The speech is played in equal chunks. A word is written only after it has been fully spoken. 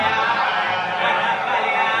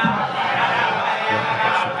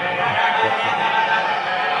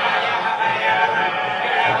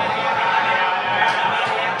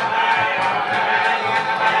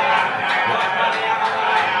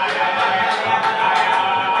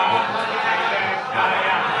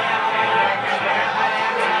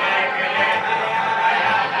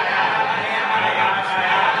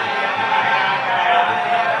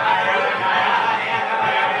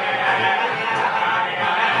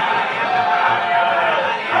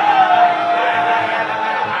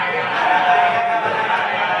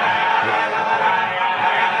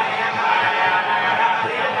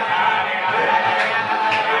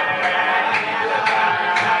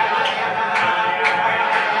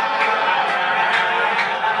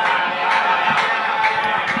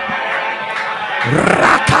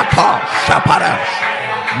Shaparash.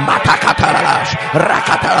 Matakatarash,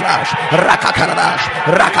 Rakatarash, Rakatarash,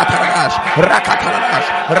 Rakatarash, Rakatarash,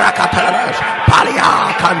 Rakatarash, Palia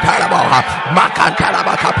Cantaraba,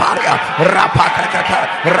 Macantarabaka Palia, Rapatakata,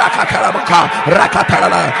 Rakatarabaka,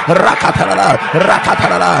 Rakatara, Rakatara,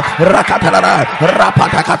 Rakatara, Rakatara,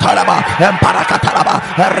 Rapatakataraba, Emparakataraba,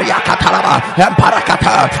 Riakataraba,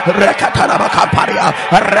 Emparakata, Rekatarabaka Palia,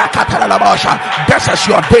 Rakatarabasha. This is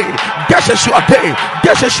your day, this is your day,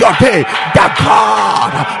 this is your day. The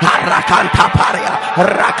God. Harakanta paria,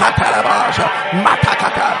 Rakatarabasha,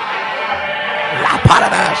 Matakata, La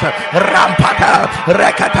Parabasha, Rampata,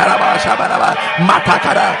 Rekatarabasha,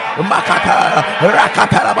 Matakara, Makata,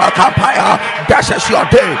 Rakataraba Kampaya. This is your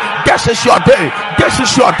day, this is your day, this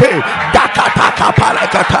is your day. Dakataka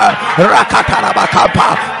Parakata, Rakataraba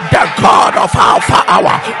Kampa. The God of Alpha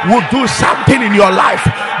Hour will do something in your life.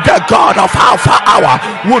 The God of Alpha Hour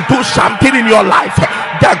will do something in your life.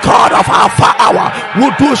 The God of Alpha Hour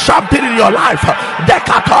will do something in your life. The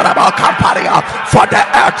Kataraba Kamparia. For the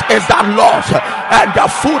earth is the Lord's and the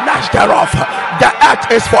fullness thereof. The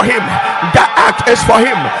earth is for him. The earth is for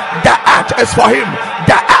him. The earth is for him.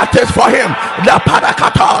 The earth is for him. The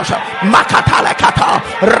Parakatash, Makatalakata,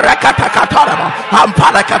 Rekatakataraba,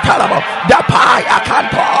 Amparakataraba, the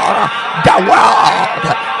Payakantor, the world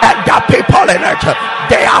and the people in it.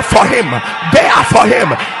 They are for him. They are for him.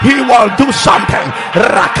 He will do something.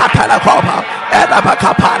 Rakatalakoma,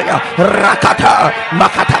 Edabakaparia, Rakata,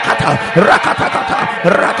 Makatakata, Rakatakata,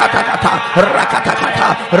 Rakatakata, Rakatakata,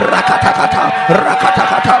 Rakatakata,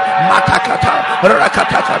 Rakatakata, Matakata,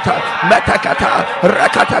 Rakatakata, Metakata,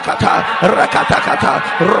 Rakatakata, Rakatakata,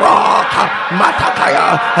 Roka,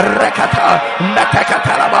 Matakaya, Rekata,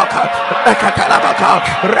 Metakatalabaka, Rakatalabaka,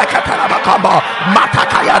 Rakatalabakamba,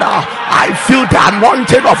 Matakayada. I feel the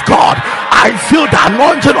anointing of God. I feel the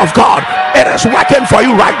anointing of God. It is working for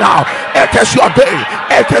you right now. It is your day.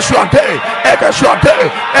 It is your day. It is your day.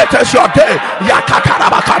 It is your day.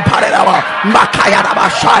 Yakatarabakamparedaba,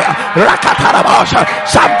 Makayarabashaya, Rakatarabasha.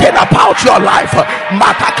 Something about your life,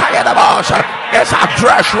 Matakayarabasha, is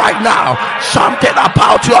addressed right now. Something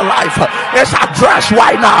about your life is addressed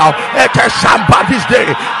right now. It is somebody's day.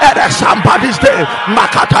 It is somebody's day.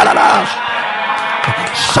 Makatarabash.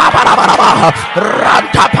 Shabarabaraba,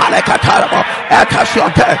 Ranta Palekatarabo, it is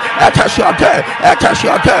your day, it is your day, it is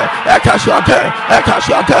your day, it is your day, it is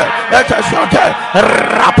your day, it is your day,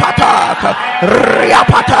 Rapataka,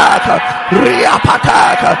 Riapataka,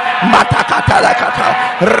 Riapataka, Matakatalakata,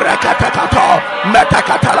 Rekatakata,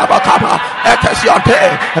 Metakatalabakama, it is your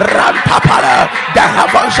day, Rantapala, the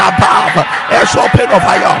heavens above is open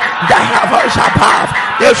over you, the heavens above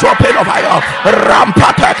is open over you,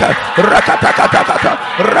 Rampataka, Rekatakata.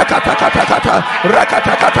 Rakatakata,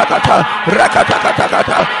 Rakatakata,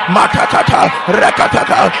 Rakatakata, Matakata,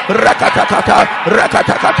 Rakataka, Rakatakata,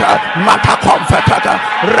 Rakatakata, Matakomfetata,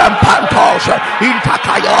 Rampantos,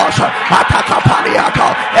 Intakayos, Matakapariato,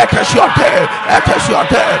 it is your day, it is your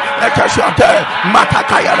day, it is your day,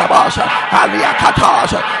 Matakayarabas,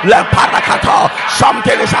 Aliakatos, Lemparakato,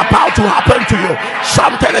 something is about to happen to you,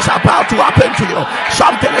 something is about to happen to you,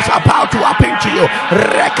 something is about to happen to you,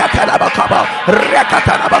 Rakatarabakaba.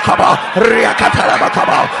 Rakatarabakaba,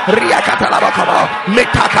 Riakatarabakaba, Riakatarabakaba,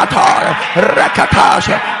 Mitakatar, Rakatash,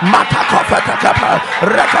 Matakofatakapa,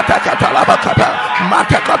 Rakatakatarabakaba,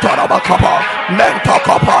 Matakatarabakaba,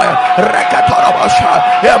 Mentokopa, Rakatarabasha,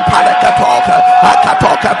 Empalakatoka,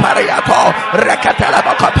 Akatoka Pariato,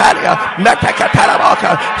 Rakatarabakaparia,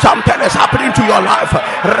 Metakatarabaka. Something is happening to your life.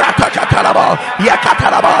 Ratakataraba,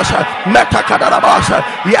 Yakatarabasha, Metakatarabasha,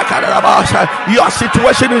 Yakatarabasha. Your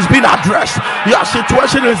situation is being addressed. Your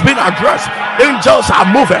situation has been addressed. Angels are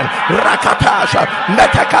moving. Rakatasha,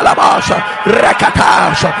 Metakalabasha,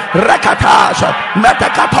 Rakatasha, Rakatasha,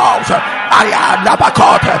 Metakatasha,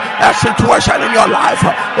 Ayanabakota. A situation in your life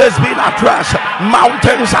is being addressed.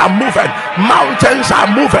 Mountains are moving. Mountains are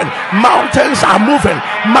moving. Mountains are moving.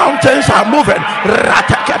 Mountains are moving.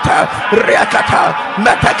 Ratakata, Rakata,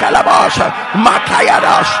 Metakalabasha,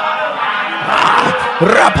 Makayadash.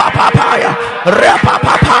 Rapapapaya,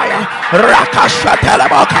 Rapapapaya,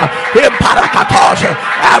 Rakashatalabaka, Imparakatosh,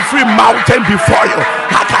 every mountain before you,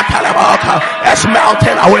 Hakatalabaka, is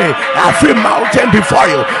melting away. Every mountain before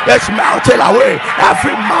you is melting away.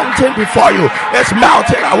 Every mountain before you is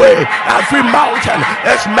melting away. Every mountain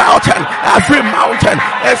is melting. Every mountain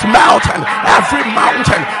is melting. Every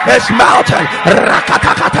mountain is melting.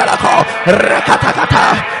 Rakatakatalako, Rakatakata,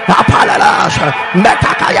 Apalalas,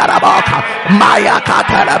 Metakayarabaka, Maya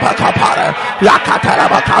Katarabaka,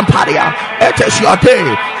 Yakatarabakamparia. fire. It is your day.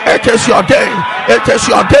 It is your day. It is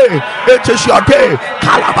your day. It is your day.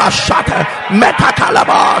 Kalabashata. Meta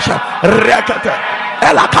kalabash. Rekete.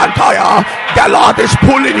 Elakantaya. The Lord is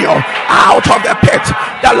pulling you out of the pit.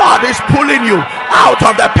 The Lord is pulling you out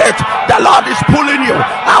of the pit. The Lord is pulling you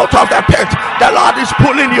out of the pit. The Lord is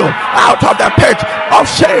pulling you out of the pit of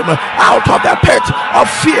shame, out of the pit of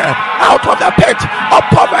fear, out of the pit of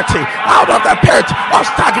poverty, out of the pit of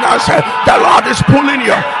stagnation. The Lord is pulling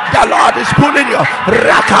you. The Lord is pulling you.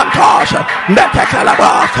 Rakantosh,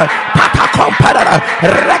 Metekalabak, Patakompera,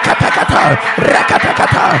 Rekatakata,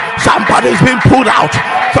 Rekatakata. Somebody's been pulled out.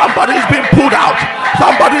 Somebody's been pulled out.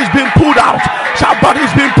 Somebody's been pulled out.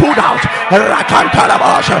 Somebody's been pulled out.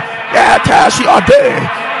 Rakantalabash. It is your day.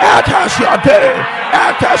 It is your day.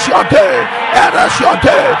 It is your day. It is your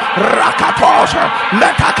day. Rakatos.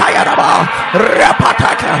 Metakayaraba.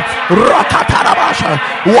 Repataka. Rakatarabash.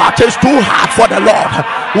 What is too hard for the Lord?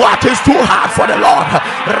 What is too hard for the Lord?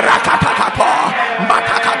 Rakatakato.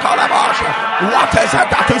 Matakatalabash. What is it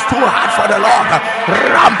that is too hard for the Lord?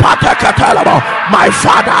 Rampatakatalaba. My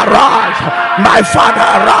Father, arise. My Father,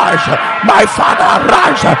 arise. My Father,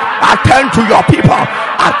 arise. Attend to your people.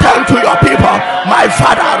 Attend to your people. My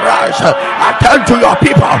Father, arise. Attend to your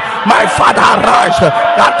people. My Father, arise.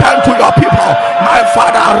 Attend to your people. My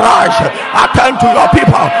Father, arise. Attend to your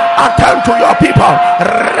people. Attend to your people.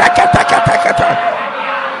 Reketeketekete.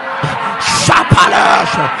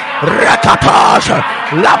 Shapalash. Rekatas.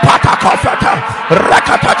 Lapata kofeta.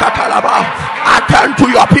 Rekatekatalaba. Attend to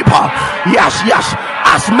your people. Yes, yes.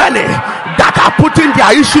 As many that are putting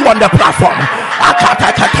their issue on the platform.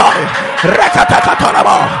 Akatekatoi.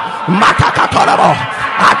 Rekatekatalaba. Matakatalaba.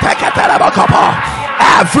 Atekatalaba kapa.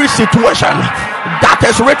 Every situation that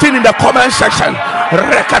is written in the comment section.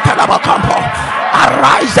 Rekatalaba kampo.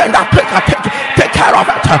 Arise and take care of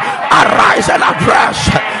it. Arise and address.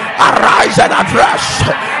 Arise and address.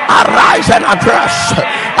 Arise and address.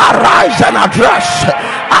 Arise and address.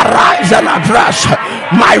 Arise and address.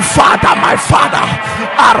 My Father, my Father.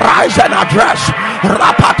 Arise and address.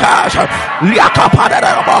 Rapatas.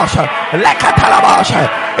 Liakapadabas. Lekatalabas.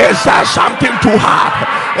 Is there something too hard?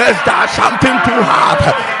 Is there something too hard?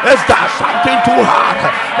 Is there something too hard?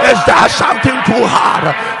 Is there something too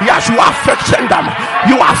hard? Yes, you are fixing them.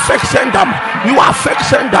 You are fixing them. You are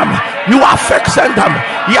fixing them. You are fixing them.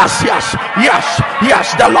 Yes, yes, yes,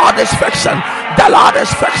 yes. The Lord is fixing. The Lord is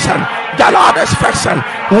fixing. The Lord is fixing.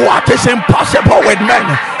 What is impossible with men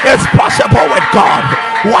is possible with God.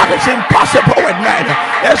 What is impossible with men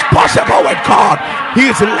is possible with God.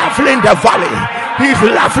 He's leveling the valley. He's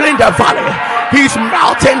leveling the valley. He's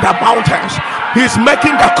melting the mountains. He's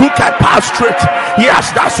making the crooked path straight.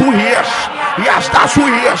 Yes, that's who he is. Yes, that's who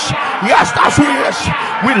he is. Yes, that's who he is.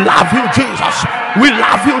 We love you, Jesus. We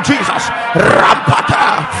love you, Jesus.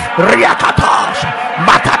 Rampata, Riakatas,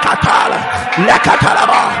 Matakatala,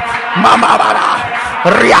 Lekatalaba, Mamabara,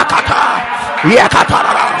 Riakata,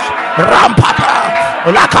 Yakatalas, Rampata,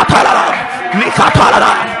 Lakatalaba,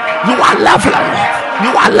 Likatalaba. You are leveling.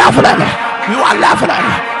 You are leveling. You are leveling.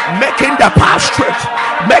 Making the path straight.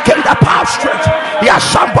 Making the path straight. Yes,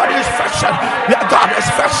 somebody is fixing. God is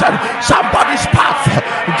fixing somebody's path.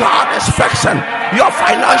 God is fixing your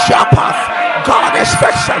financial path. God is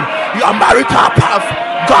fixing your marital path.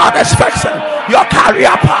 God is fixing your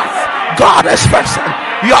career path. God is fixing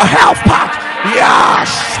your health path.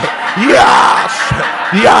 Yes, yes,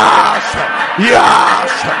 yes,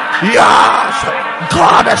 yes, yes.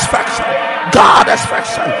 God is fixing. God is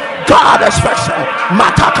fixing. God is fixing.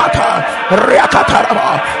 Matakata,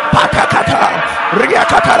 Riakataraba, Patakata,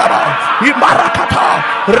 Riakataraba, Imarakata,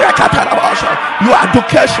 Rekataraba. Your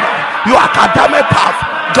education, your academic path.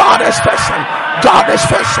 God is fixing. God is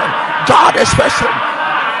fixing. God is fixing.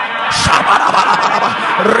 Shabarabaraba,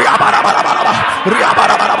 Riabarabaraba,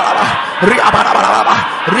 Riabarabaraba, Riabarabaraba,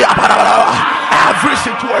 Riabarabaraba. Every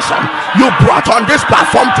situation you brought on this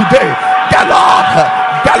platform today, the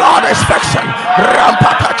Lord is fixing.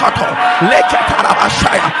 Rampatakato,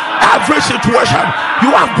 Leketarabashaya. Every situation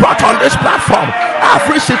you have brought on this platform,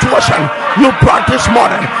 every situation you brought this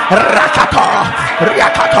morning, Rakata,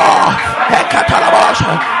 Riakata,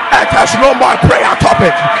 Hekatarabasha. It is no more prayer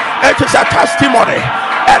topic. It is a testimony.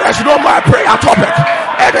 It is no more prayer topic.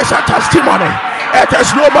 It is a testimony. It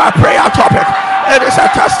is no more prayer topic. It is a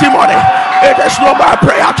testimony. It is no more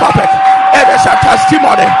prayer topic. It is a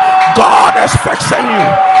testimony. God is fixing you.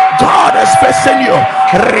 God is fixing you.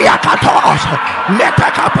 Riakatos,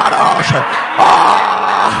 Metakaparos.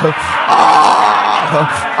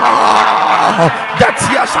 The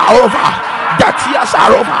tears are over. The tears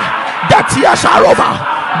are over. The tears are over.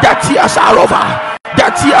 The tears are over. The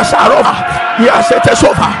tears are over. Yes, it is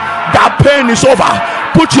over. That pain is over.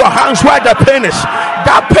 Put your hands where the pain is.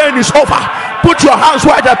 That pain is over. Put your hands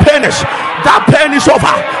where the pain is. That pain is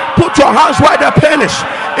over. Put your hands where the pain is.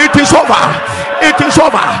 It is over. It is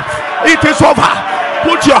over. It is over.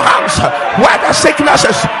 Put your hands where the sickness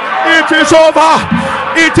is. It is over.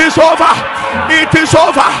 It is over. It is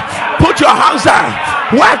over. Put your hands there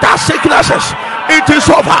where the sickness is. It is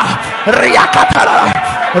over. Riakatara.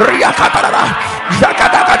 Riakatara.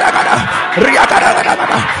 Zakadagada.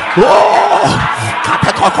 Riakatara. Oh,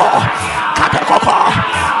 katakoko. Katakoko.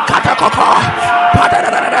 Katakoko.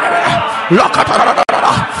 Lokatara.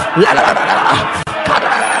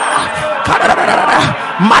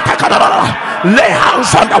 Lay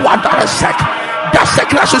hands on the one that is sick. The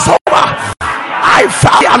sickness is over. I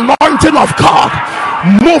felt the anointing of God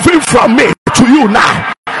moving from me to you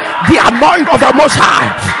now. The anointing of the Most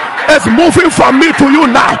High is moving from me to you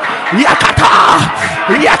now. Yakata,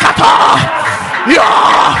 yakata, ya,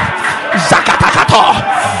 zakatakato,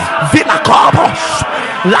 vinakobos,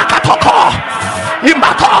 lakatoko,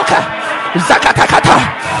 imatoke, zakatakata.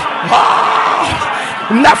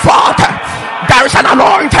 Nefot, there is an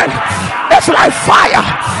anointing. It's like fire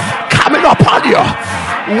coming upon you.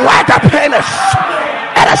 Where the pain is,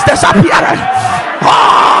 it is disappearing.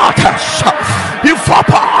 Oh,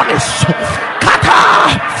 Ifoponis, Kata,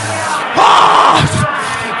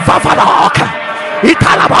 Vavanok,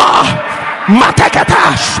 Italaba,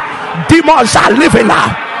 Matekatash. Demons are living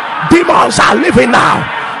now. Demons are living now.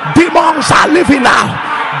 Demons are living now.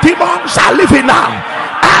 Demons are living now.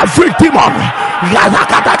 Every demon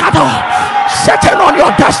setting on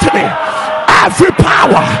your destiny, every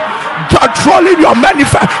power controlling your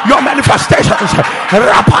manifestations,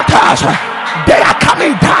 rapatas, they are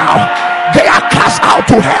coming down. They are cast out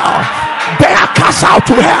to hell. They are cast out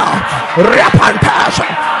to hell. Rapantas,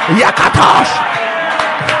 yakatas,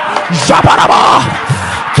 zabaraba,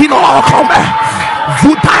 kino come,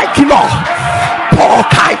 vutai kino,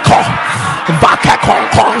 pokaiko,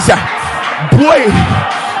 vakekonkonze, bue.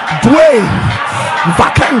 Dwe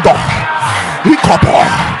Vakendo Ikopo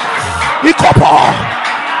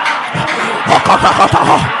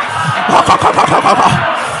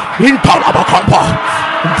Intolabakompo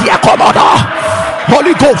Diakomoda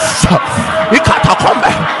Holy Ghost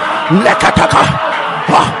Ikatakombe Lekataka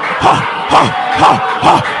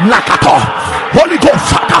Nakato Holy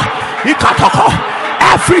Ghost Ikatako.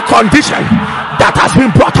 Every condition that has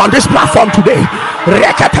been brought on this platform today,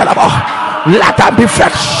 Rekatalaba, let them be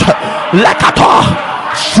fixed. Lekato,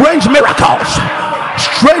 strange miracles,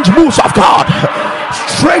 strange moves of God,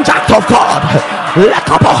 strange act of God.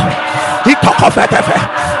 Lekapo, Itokofetefe,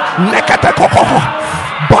 Neketekoko,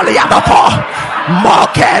 Boliadoko,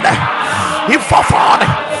 Moked, Ifofon,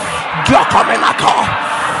 Glokomenako,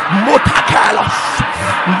 Mutakelos,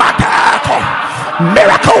 Matako,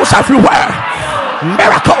 miracles everywhere,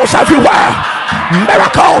 miracles everywhere,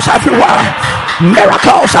 miracles everywhere,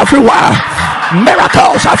 miracles everywhere,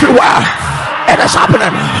 miracles everywhere. It is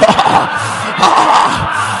happening.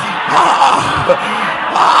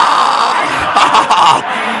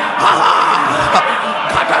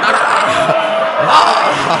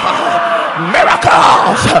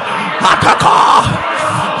 Miracles. Ataka.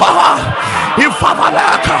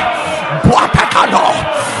 Ifavalaka. Buatakano.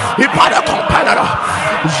 Ipadakompanado.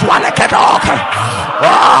 Zwalekedok.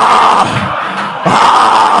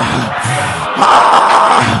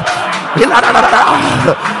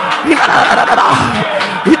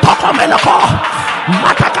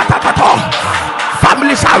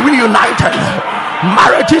 Families are reunited,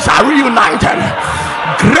 marriages are reunited,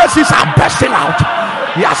 graces are bursting out.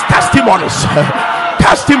 Yes, testimonies,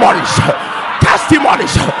 testimonies,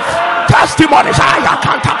 testimonies, testimonies.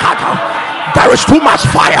 There is too much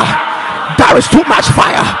fire. There is too much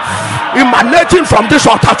fire emanating from this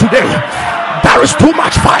altar today. There is too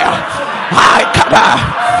much fire. I can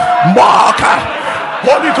mark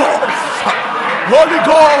Holy Ghost, Holy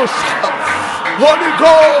Ghost, Holy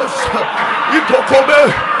Ghost. Itokome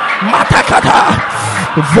matakata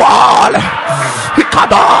voile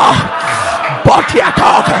ikada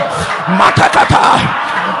botiatok matakata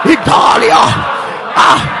Italia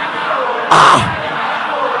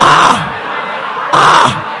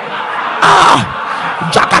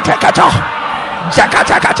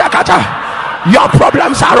Jakata. Your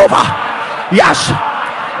problems are over. Yes,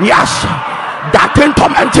 yes. That thing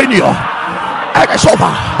tormenting you, it is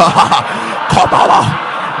over. Kobala,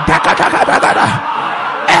 Dakata,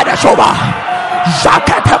 it is over.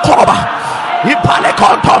 Zakata Koba, Ipale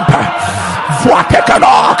Contompe,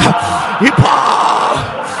 Vuatekanok, Ipa,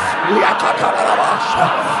 Yakata,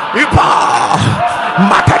 Ipa,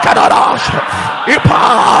 Matakadaras,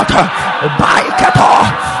 Ipat, Baikato,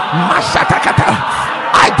 Masatakata.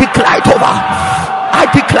 I declare it over. I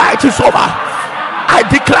declare it is over. I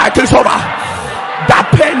declare it is over. That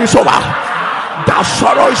pain is over. That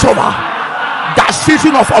sorrow is over. That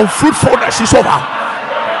season of unfruitfulness is over.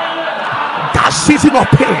 That season of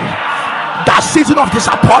pain, that season of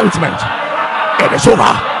disappointment, it is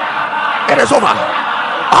over. It is over.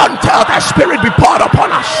 Until the Spirit be poured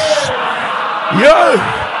upon us. Yeah.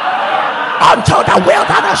 Until the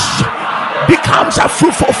wilderness becomes a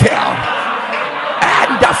fruitful field, and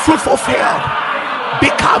the fruitful field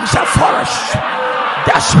becomes a forest.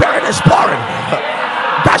 The Spirit is pouring.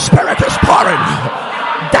 The Spirit is pouring.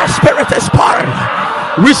 The Spirit is pouring.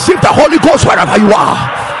 Receive the Holy Ghost wherever you are.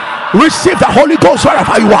 Receive the Holy Ghost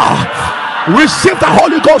wherever you are. Receive the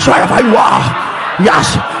Holy Ghost wherever you are.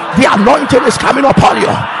 Yes, the anointing is coming upon you.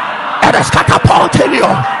 It is catapulting you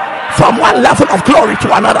from one level of glory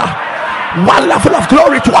to another. One level of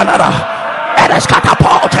glory to another. It is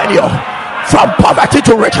catapulting you from poverty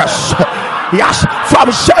to riches. Yes, from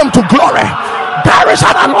shame to glory. There is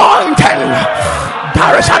an anointing.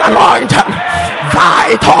 There is an anointing.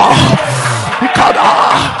 Vital.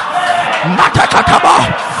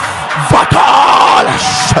 Matakataba.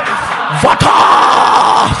 Vatalas,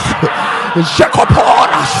 Vatas,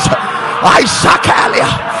 Jacoporas, Isaacalia.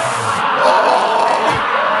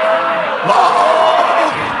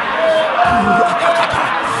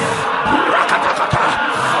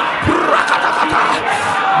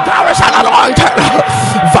 There is an anointing.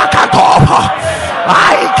 Vakatova,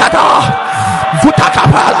 Aikata,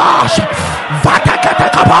 Vutakapalas,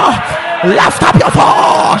 Vatakataba. Lift up your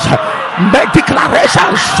voice. Make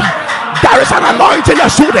declarations. There is an anointing you're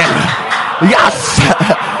soothing. Yes.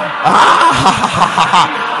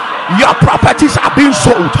 Your properties are being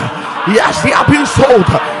sold. Yes, they are being sold.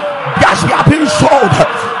 Yes, they are being sold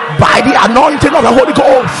by the anointing of the Holy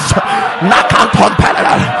Ghost. Nakanton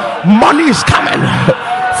Pelada. Money is coming.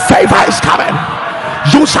 Favor is coming.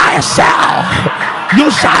 You shall sell.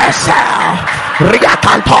 You shall sell.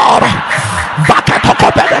 Riakantor.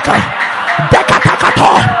 Vakatokopedeka.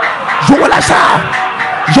 Dekatakato. You will sell.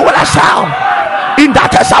 You will sell. In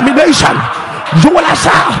that examination, you will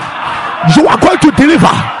sell. You are going to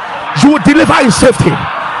deliver. You will deliver in safety.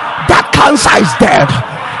 That cancer is dead.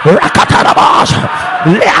 Rakatarabas.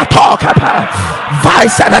 Leatokepe.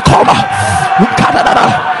 Vicenecoma.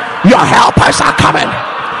 Your helpers are coming.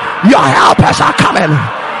 Your helpers are coming.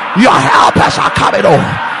 Your helpers are coming. Oh,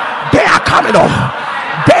 they are coming. Oh,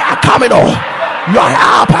 they are coming. Oh, your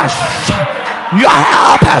helpers. Your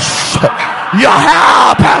helpers, your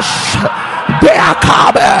helpers, they are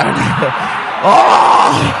coming.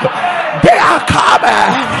 Oh, they are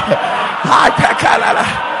coming. I take it.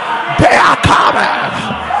 They are coming.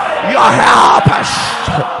 Your helpers,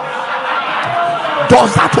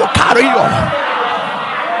 those that will carry you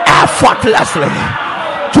effortlessly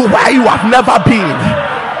to where you have never been,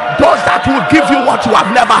 those that will give you what you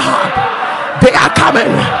have never had, they are coming.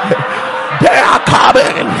 They are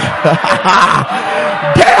coming.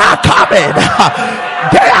 They are coming.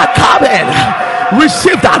 They are coming.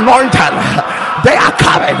 Receive the anointing. They are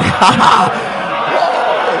coming.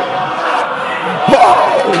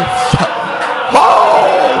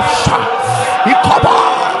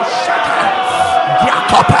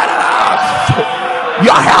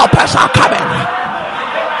 Your helpers are coming.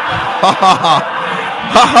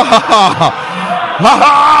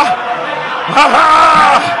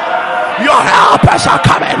 Your helpers are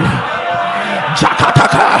coming.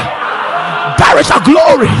 Jakataka. There is a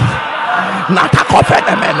glory.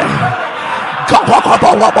 Natakofenemene.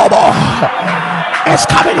 It's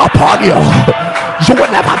coming upon you. You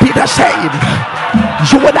will never be the same.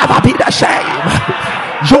 You will never be the same.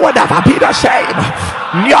 You will never be the same.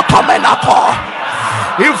 Nyokomenako.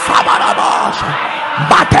 Infamarabos.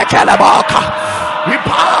 Batekeleboka.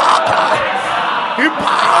 Ibaka.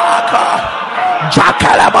 Ibaka.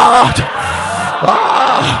 Jakalabot.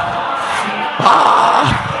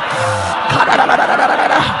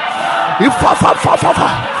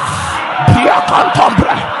 Pia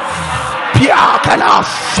contemple. Pia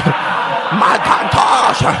canas.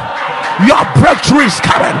 Magantos. Your breakthrough is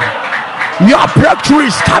coming. Your breakthrough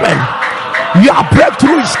is coming. Your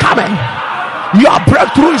breakthrough is coming. Your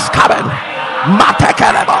breakthrough is coming.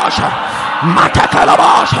 Matekalabos.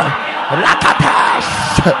 Matekalabos. Lakatas.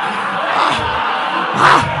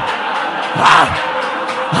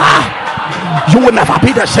 You will never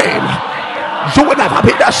be the same. You will never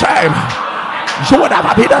be the same. You will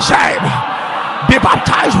never be the same. Be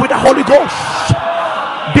baptized with the Holy Ghost.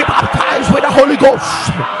 Be baptized with the Holy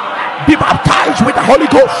Ghost. Be baptized with the Holy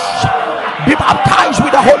Ghost. Be baptized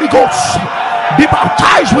with the Holy Ghost. Be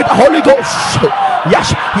baptized with the Holy Ghost.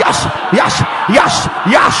 Yes, yes, yes, yes,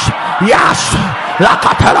 yes, yes.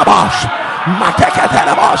 Lakatelabash,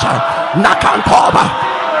 Mateketelabash, Nakantoba,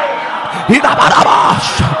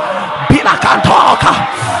 Inabarabash, Binakantoka,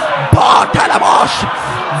 Bartelabash,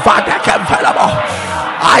 Vadekemfelabo.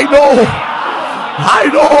 I know,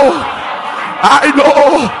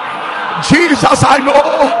 Jesus, I know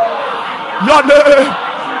your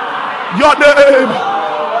name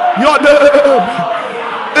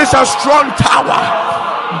is a strong tower.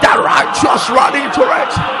 The righteous run into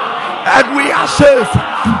it, and we are saved.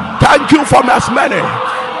 Thank you for as many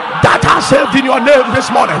that are saved in your name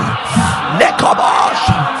this morning. Nekobosh,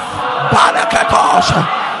 Balakatosh,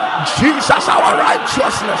 Jesus our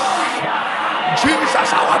righteousness,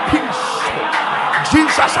 Jesus our peace,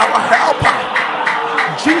 Jesus our helper,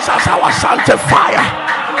 Jesus our sanctifier.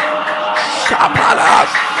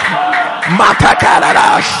 Shapalas,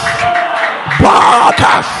 Matakaladas,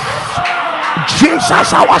 Batas,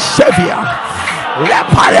 Jesus our savior.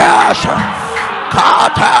 Lepalas,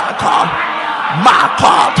 Kataka,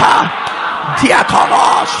 Makata,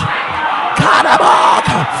 Diakonos,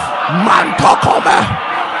 Karabaka, Mantokome.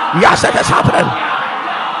 Yes, it is happening.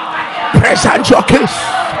 Present your case.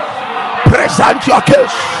 Present your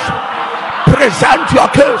case. Present your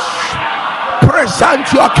case.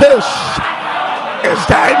 Present your case. Is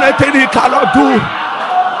there anything he cannot do?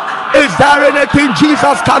 Is there anything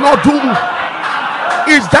Jesus cannot do?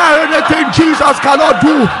 Is there anything Jesus cannot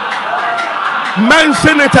do?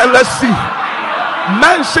 Mention it and let's see.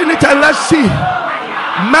 Mention it and let's see.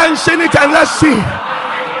 Mention it and let's see.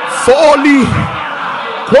 Folly,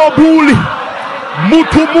 Kobuli,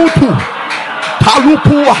 Mutu,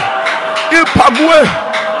 Talupua, Ipamwe,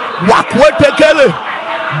 Wakwetekele,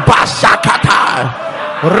 Basakata,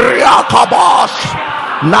 Riakabos,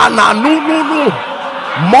 Nana Nunu,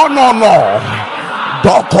 Monono,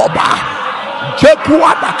 Dokoba,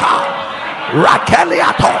 Jekuadaka,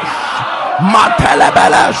 Rakeliatos,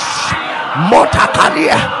 Matelebeles,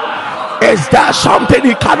 Motakalia. Is there something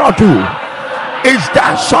he cannot do? Is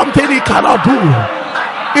there something he cannot do?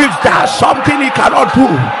 Is there something he cannot do?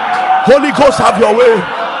 Holy Ghost, have your way.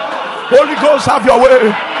 Holy Ghost, have your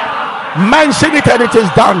way. Mention it and it is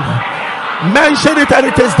done. Mention it and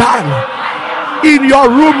it is done. In your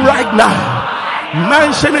room right now.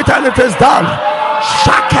 Mention it and it is done.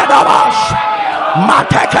 Shakadabash,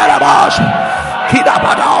 Matekadabash,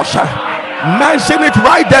 Kidabadash. Mention it,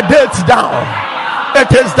 write the dates down.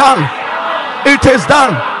 It is done. It is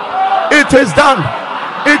done. It is done.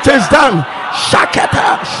 It is done.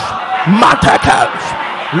 Shaketash, Matekash,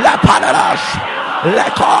 Lepanash,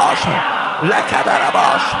 Lekosh,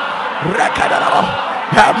 Lekadarabash, Rekadarabash,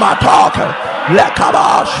 Hermatok,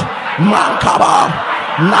 Lekabash, Mankaba,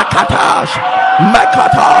 Nakatash,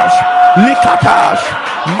 Mekatash, Likatash,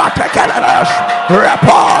 Matekadash,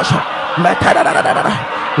 Repash, Metadadadada,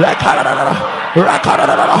 Lekadadada,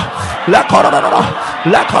 Rakadadada, Lekadadada,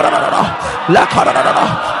 Lekadadada, Lekadadada,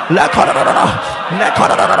 Lekadadada,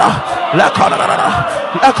 Lekadadada, Lekadadada,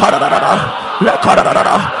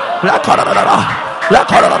 Lekadadada, Lekadadada,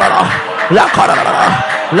 Lekadadada, Lekadadada,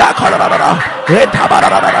 Lekadadada, Lekadadada,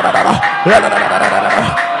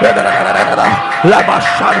 Entabadadada,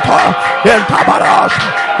 Labashanta, Entabarash,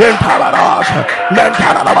 Entabarash,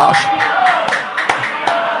 Mentarabash,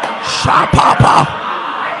 Shapapa,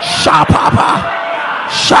 Shapapa,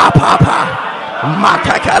 Shapapa,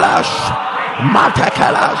 Matakalash,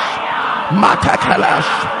 Matakalash, Matakalash,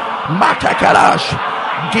 Matakalash,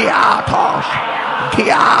 Giatos,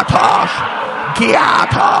 Giatos,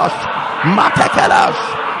 Giatos, Matakalash,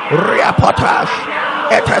 Reapotash.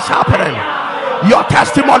 It is happening. Your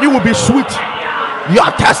testimony will be sweet.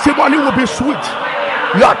 Your testimony will be sweet.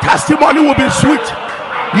 Your testimony will be sweet.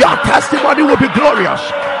 Your testimony will be glorious.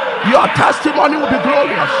 Your testimony will be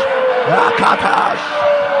glorious. Rakatash,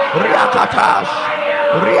 Riakatash,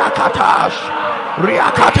 Riakatash,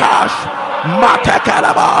 Riakatash,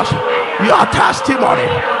 Matekalabash. Your testimony,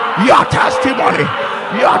 your testimony,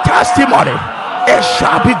 your testimony, it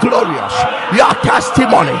shall be glorious. Your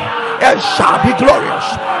testimony, it shall be glorious.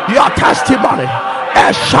 Your testimony,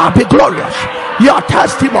 it shall be glorious. Your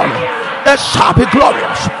testimony, it shall be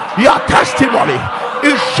glorious. Your testimony,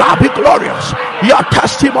 it shall be glorious. Your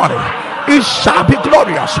testimony, it shall be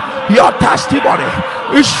glorious. Your testimony,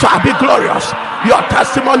 it shall be glorious. Your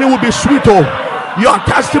testimony will be sweet. Oh, your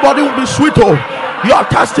testimony will be sweet. Oh, your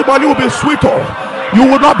testimony will be sweet. Oh, you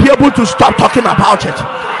will not be able to stop talking about it.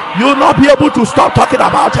 You will not be able to stop talking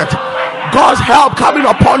about it. God's help coming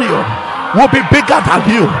upon you will be bigger than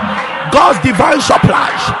you. God's divine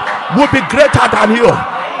supplies will be greater than you.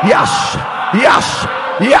 Yes, Yes,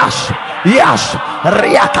 yes, yes.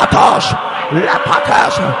 Riakatos,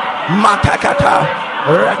 Lapatas, Matakata,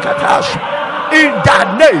 Rakatas. In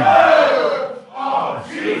the name of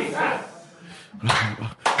Jesus.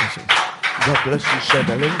 God bless you. Share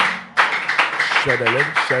the link. Share the link.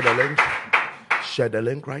 Share the link. Share the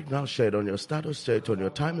link right now. Share it on your status. Share it on your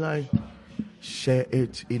timeline. Share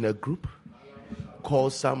it in a group. Call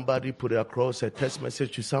somebody. Put it across a text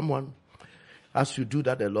message to someone. As you do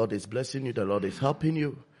that, the Lord is blessing you. The Lord is helping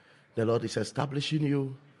you. The Lord is establishing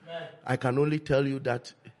you. I can only tell you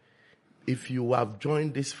that if you have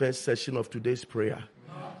joined this first session of today's prayer,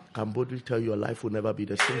 I can boldly tell you your life will never be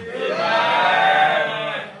the same.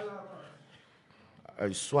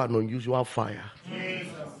 I saw an unusual fire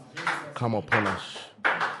come upon us.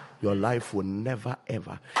 Your life will never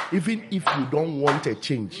ever, even if you don't want a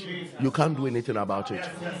change, you can't do anything about it.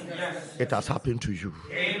 It has happened to you.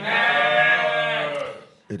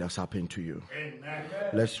 It has happened to you.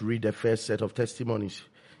 Let's read the first set of testimonies.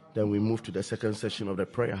 Then we move to the second session of the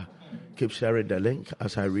prayer. Keep sharing the link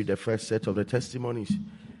as I read the first set of the testimonies.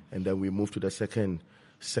 And then we move to the second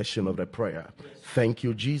session of the prayer. Thank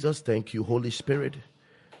you, Jesus. Thank you, Holy Spirit.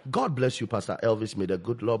 God bless you, Pastor Elvis. May the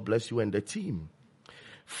good Lord bless you and the team.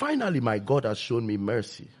 Finally, my God has shown me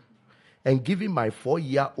mercy and given my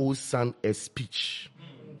 4-year-old son a speech.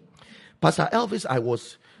 Pastor Elvis, I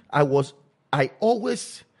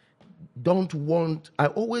always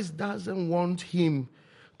doesn't want him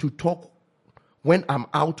to talk when I'm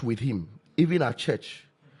out with him, even at church.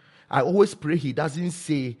 I always pray he doesn't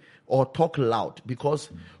say or talk loud, because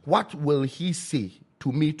what will he say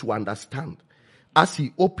to me to understand? As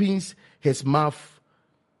he opens his mouth,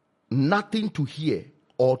 nothing to hear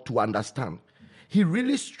or to understand. He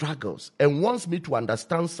really struggles and wants me to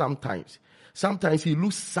understand sometimes. Sometimes he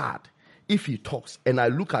looks sad if he talks, and I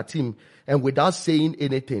look at him, and without saying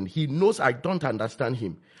anything, he knows I don't understand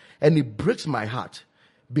him. And it breaks my heart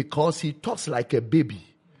because he talks like a baby,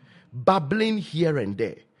 babbling here and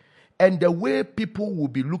there. And the way people will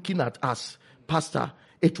be looking at us, Pastor,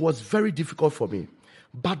 it was very difficult for me.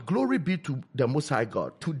 But glory be to the Most High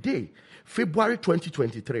God. Today, February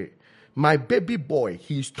 2023, my baby boy,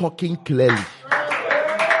 he is talking clearly.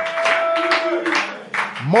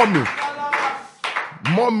 Mommy,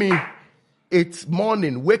 it's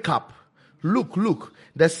morning, wake up. Look,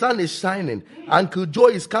 the sun is shining. Uncle Joe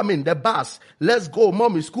is coming, the bus. Let's go,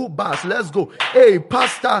 Mommy, school bus, let's go. Hey,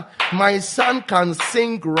 Pastor, my son can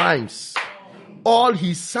sing rhymes.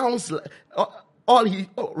 He sounds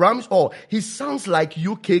like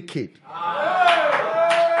UK kid.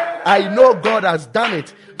 I know God has done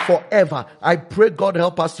it forever. I pray God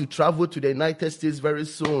help us to travel to the United States very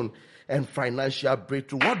soon and financial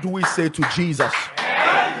breakthrough. What do we say to Jesus?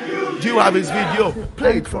 Do you have his video?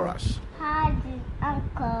 Play it for us. Hi,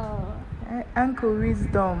 Uncle. Uncle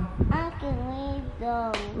Wisdom. Uncle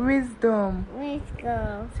Wisdom. Wisdom.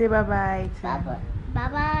 Wisdom. Say bye-bye.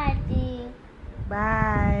 Bye-bye.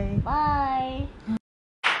 Bye. Bye.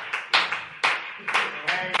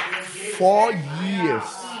 4 years.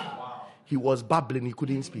 He was babbling, he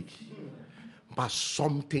couldn't speak. But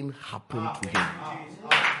something happened to him.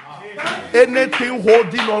 Anything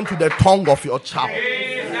holding on to the tongue of your child,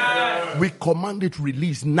 we command it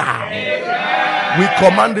release now. We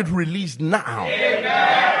command it release now.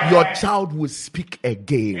 Your child will speak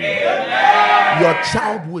again. Your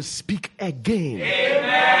child will speak again.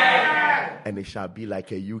 And it shall be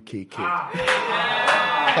like a UK kid.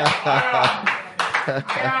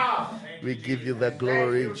 We give you the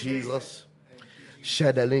glory, Jesus.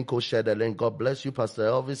 Share the link, share the link. God bless you, Pastor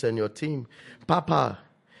Elvis and your team. Papa,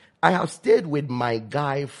 I have stayed with my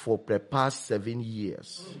guy for the past 7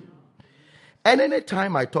 years. And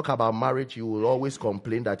anytime I talk about marriage, you will always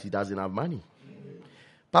complain that he doesn't have money.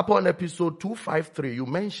 Papa, on episode 253, you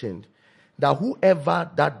mentioned that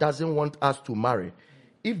whoever that doesn't want us to marry,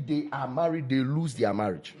 if they are married, they lose their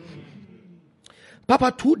marriage.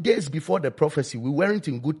 Papa, 2 days before the prophecy, we weren't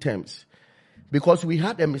in good terms because we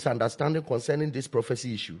had a misunderstanding concerning this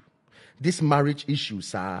prophecy issue, this marriage issue,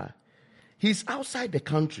 sir. He's outside the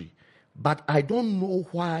country, but I don't know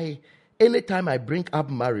why anytime I bring up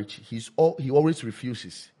marriage, he always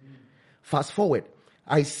refuses. Fast forward,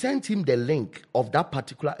 I sent him the link of that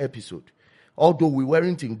particular episode, although we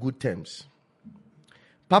weren't in good terms.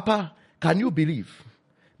 Papa, can you believe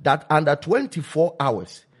that under 24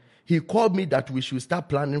 hours, he called me that we should start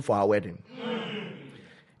planning for our wedding?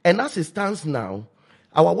 And as it stands now,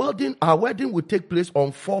 our wedding will take place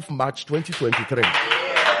on 4th March 2023.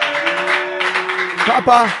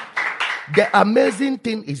 Papa, the amazing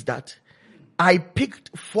thing is that I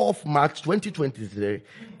picked 4th March 2023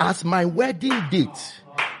 as my wedding date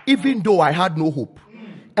even though I had no hope.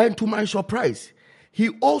 And to my surprise, he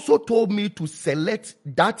also told me to select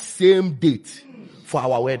that same date for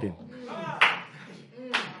our wedding.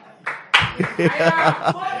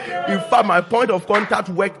 In fact, my point of contact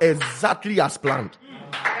worked exactly as planned.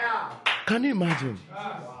 Can you imagine?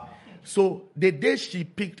 So the day she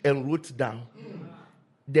picked and wrote down,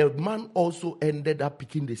 the man also ended up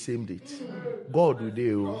picking the same date. God will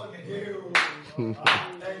do.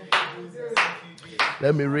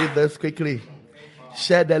 Let me read this quickly.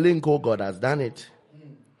 Share the link. Oh, God has done it.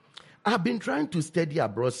 I've been trying to study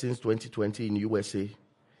abroad since 2020 in USA,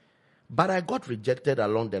 but I got rejected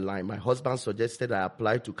along the line. My husband suggested I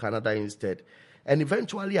apply to Canada instead, and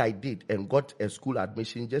eventually I did and got a school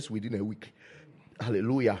admission just within a week.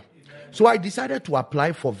 Hallelujah. So I decided to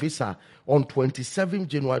apply for visa on 27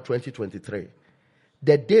 January 2023,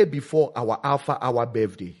 the day before our Alpha Hour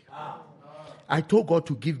birthday. I told God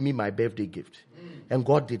to give me my birthday gift, and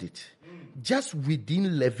God did it. Just within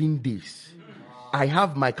 11 days, I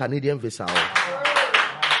have my Canadian visa.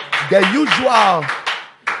 The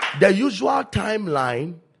usual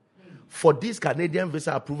timeline for this Canadian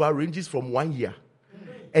visa approval ranges from 1 year,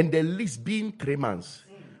 and the least being 3 months.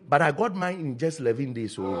 But I got mine in just 11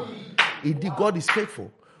 days. So indeed, God is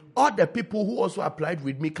faithful. All the people who also applied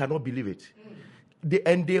with me cannot believe it.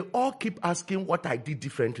 They all keep asking what I did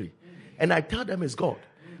differently. And I tell them it's God.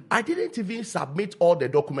 I didn't even submit all the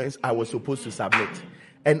documents I was supposed to submit.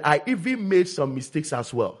 And I even made some mistakes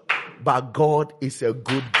as well. But God is a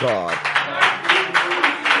good God.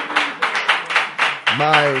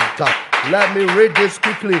 My God. Let me read this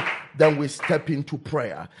quickly. Then we step into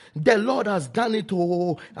prayer. The Lord has done it.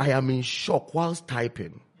 Oh, I am in shock whilst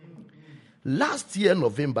typing. Last year,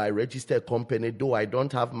 November, I registered a company, though I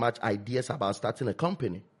don't have much ideas about starting a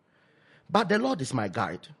company. But the Lord is my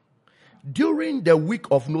guide. During the week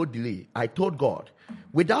of no delay, I told God,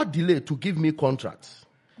 without delay, to give me contracts.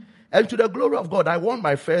 And to the glory of God, I won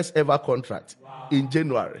my first ever contract in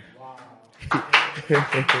January.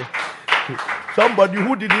 Somebody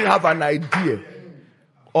who didn't have an idea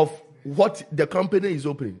of what the company is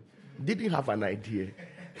opening didn't have an idea.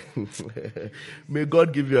 May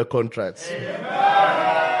God give you a contract.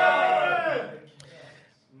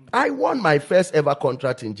 I won my first ever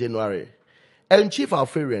contract in January. And Chief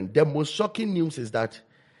Alfarian, the most shocking news is that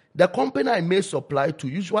the company I made supply to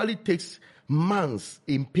usually takes months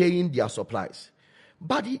in paying their supplies.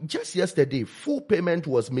 But just yesterday, full payment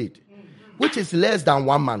was made, which is less than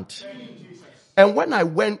 1 month. And when I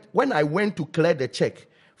went to clear the check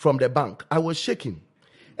from the bank, I was shaking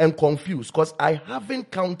and confused because I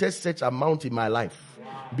haven't counted such amount in my life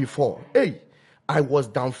before. Hey, I was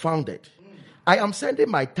dumbfounded. I am sending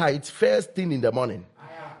my tithes first thing in the morning.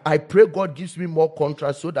 I pray God gives me more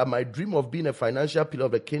contracts so that my dream of being a financial pillar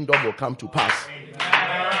of the kingdom will come to pass.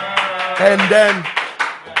 And then,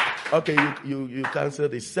 okay, you cancel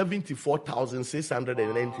the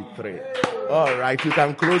 74,693. All right, you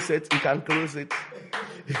can close it. You can close it.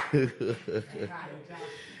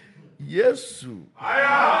 Yes.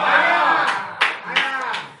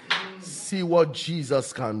 See what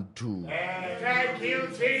Jesus can do. Thank you,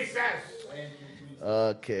 Jesus.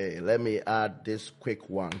 Okay, let me add this quick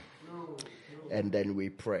one. And then we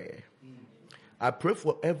pray. I pray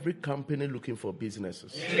for every company looking for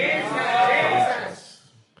businesses. Jesus.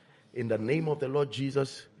 In the name of the Lord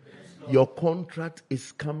Jesus, your contract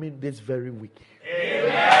is coming this very week.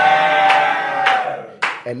 Amen.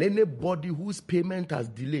 And anybody whose payment has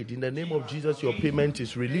delayed, in the name of Jesus, your payment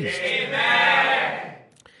is released. Amen.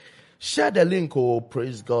 Share the link. Oh,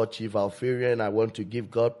 praise God, Chief Alfarian. I want to give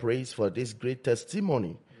God praise for this great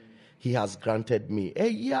testimony He has granted me. A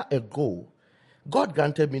year ago, God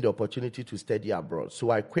granted me the opportunity to study abroad. So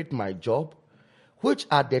I quit my job, which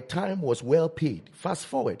at the time was well paid. Fast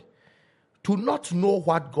forward. To not know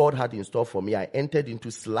what God had in store for me, I entered into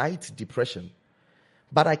slight depression.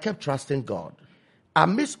 But I kept trusting God.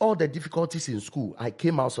 Amidst all the difficulties in school, I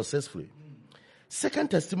came out successfully. Second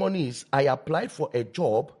testimony is I applied for a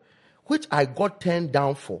job which I got turned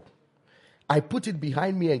down for. I put it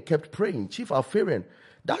behind me and kept praying. Chief Alfarian,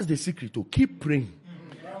 that's the secret to keep praying.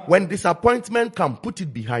 When disappointment comes, put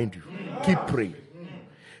it behind you. Keep praying.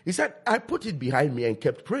 He said, I put it behind me and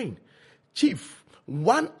kept praying. Chief,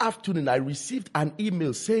 one afternoon I received an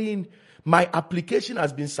email saying my application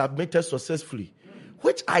has been submitted successfully,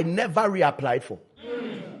 which I never reapplied for.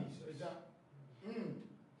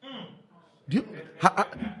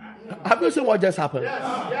 Have you seen what just happened?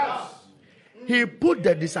 Yes. He put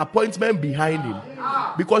the disappointment behind him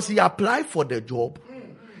because he applied for the job.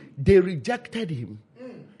 They rejected him.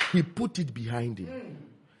 He put it behind him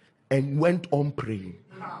and went on praying.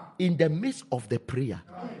 In the midst of the prayer,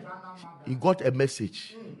 he got a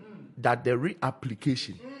message that the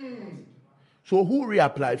reapplication. So who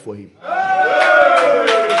reapplied for him?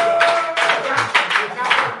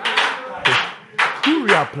 Who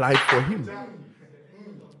reapplied for him?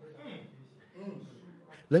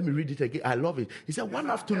 Let me read it again. I love it. He said, one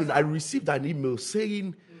afternoon I received an email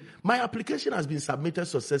saying, my application has been submitted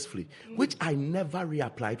successfully, which I never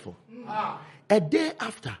reapplied for. A day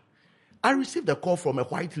after, I received a call from a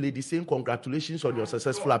white lady saying, congratulations on your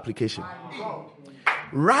successful application.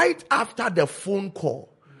 Right after the phone call,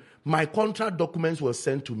 my contract documents were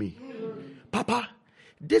sent to me. Papa,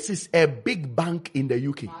 this is a big bank in the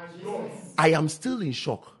UK. I am still in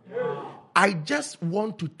shock. I just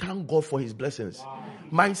want to thank God for his blessings.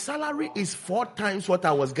 My salary is 4 times what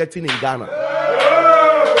I was getting in Ghana.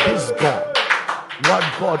 This God, what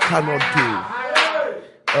God cannot do.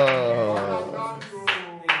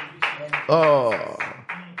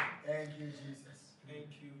 Thank you, Jesus. Thank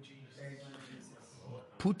you, Jesus.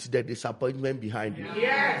 Put the disappointment behind you.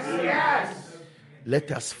 Yes.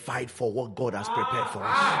 Let us fight for what God has prepared for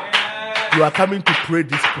us. You are coming to pray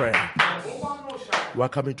this prayer. You are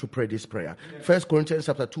coming to pray this prayer. 1 Corinthians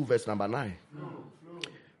chapter 2 verse number 9.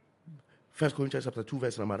 1 Corinthians chapter 2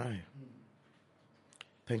 verse number 9.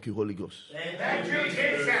 Thank you, Holy Ghost. Thank you,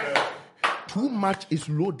 Jesus. Too much is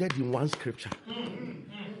loaded in one scripture.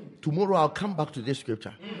 Tomorrow I'll come back to this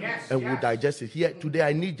scripture and we'll digest it. Here today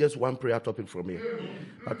I need just one prayer topic from here.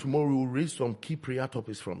 But tomorrow we'll read some key prayer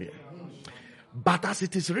topics from here. But as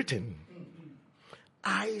it is written,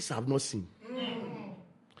 eyes have not seen,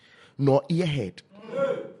 nor ear heard,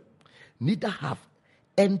 neither have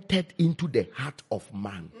entered into the heart of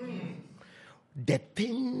man the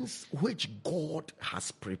things which God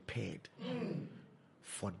has prepared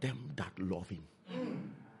for them that love him.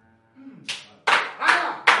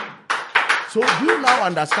 So do you now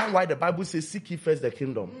understand why the Bible says, seek ye first the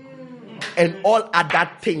kingdom and all other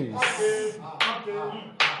things?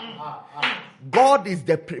 God is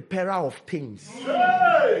the preparer of things.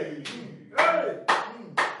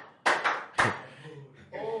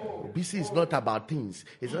 BC is not about things.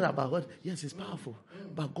 It's not about what. Yes, it's powerful.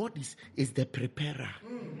 But God is the preparer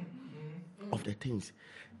of the things.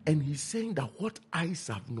 And he's saying that what eyes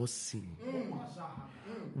have not seen,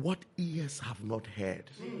 what ears have not heard,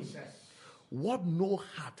 what no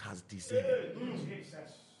heart has desired.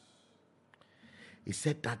 He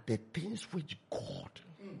said that the things which God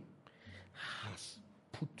has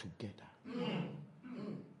put together.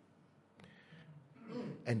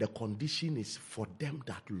 And the condition is for them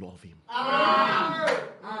that love him.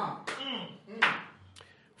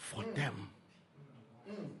 For them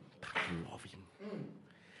that love him.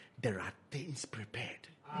 There are things prepared.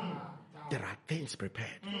 There are things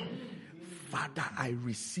prepared. Father, I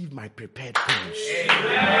receive my prepared things.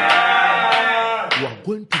 You are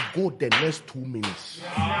going to go the next 2 minutes.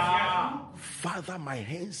 Father, my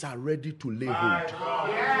hands are ready to lay hold.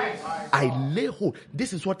 I lay hold.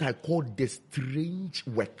 This is what I call the strange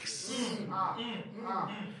works.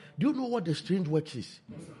 Do you know what the strange works is?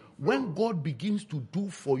 When God begins to do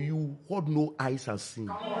for you what no eyes have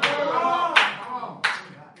seen.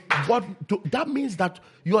 That means that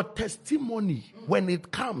your testimony, when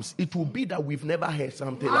it comes, it will be that we've never heard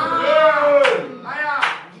something like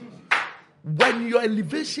that. When your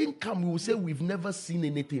elevation comes, we will say we've never seen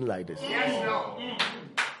anything like this.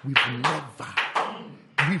 We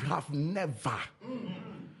have never.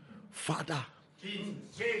 Father,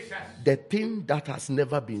 the thing that has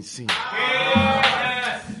never been seen,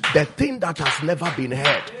 the thing that has never been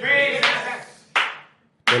heard.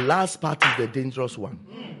 The last part is the dangerous one.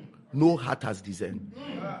 No heart has discerned.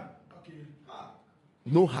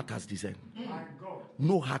 No heart has discerned.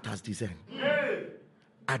 No heart has discerned.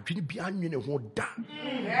 Adwene bi anwene ho da.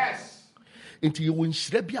 Yes. Enti ye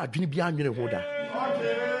wonhyira bi adwene bi anwene ho da.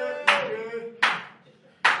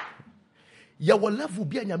 Ya wo level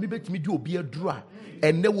bi anyame betimi di obi aduru a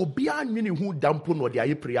enne wo bi anwene ho da mpo no de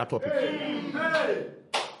aye prayer topic.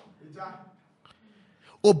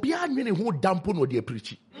 Obi anwene ho da mpo no de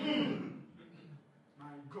preach.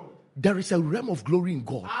 There is a realm of glory in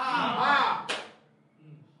God.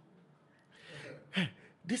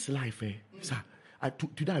 This life, sir,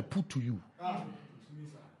 today I put to you.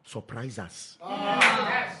 Surprise us.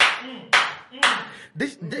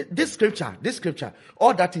 This scripture,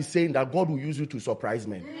 all that is saying that God will use you to surprise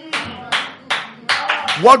men.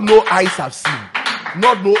 What no eyes have seen,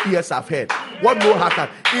 not no ears have heard, what no heart has.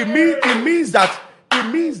 It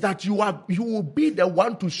means that you will be the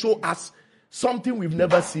one to show us something we've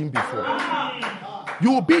never seen before.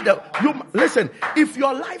 You will be listen, if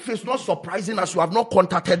your life is not surprising us, you have not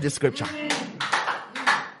contacted the scripture.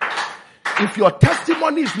 If your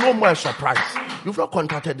testimony is no more a surprise, you've not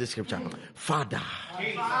contacted the scripture. Father,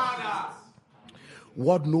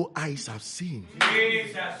 what no eyes have seen,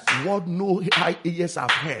 what no ears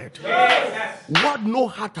have heard, what no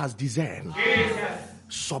heart has discerned,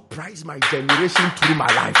 surprise my generation through my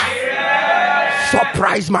life.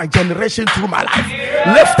 Surprise my generation through my life.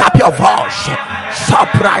 Lift up your voice.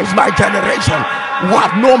 Surprise my generation.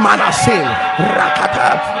 What no man has seen.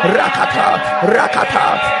 Rakata, rakata, rakata,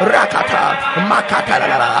 rakata, makata,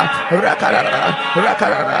 rakata,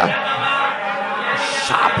 rakata.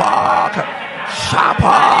 Shapak,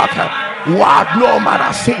 shapak. What no man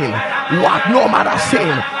has seen. What no man has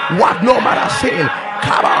seen. What no man has seen.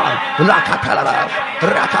 Come on, rakatalash,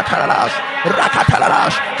 rakatalash,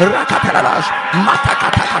 rakatalash, rakatalash,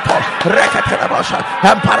 matakatakato, rekatalash,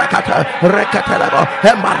 emparakata, rekatalabo,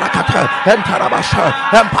 embarakata, entarabasha,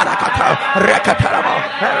 emparakata, rekatalabo,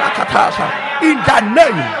 rakatasa. In the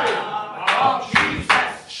name of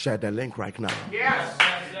Jesus. Share the link right now. Yes.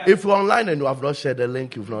 If you're online and you have not shared the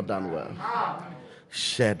link, you've not done well.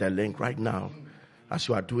 Share the link right now. As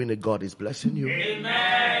you are doing it, God is blessing you.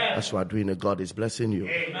 Amen. As you are doing it, God is blessing you.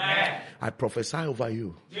 Amen. I prophesy over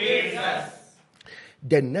you. Jesus.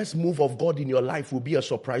 The next move of God in your life will be a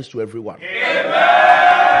surprise to everyone.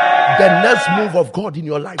 Amen. The next move of God in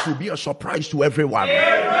your life will be a surprise to everyone.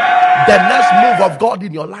 Amen. The next move of God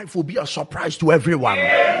in your life will be a surprise to everyone.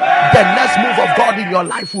 Amen. The next move of God in your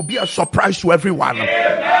life will be a surprise to everyone.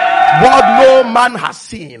 Amen. What no man has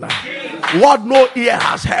seen, what no ear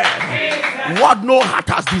has heard, what no heart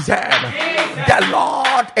has discerned, the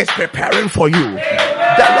Lord is preparing for you.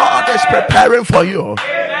 The Lord is preparing for you.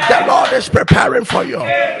 The Lord is preparing for you.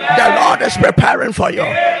 The Lord is preparing for you.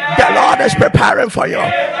 The Lord is preparing for you.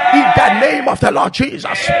 In the name of the Lord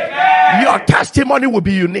Jesus, your testimony will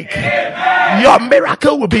be unique. Your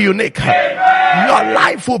miracle will be unique. Your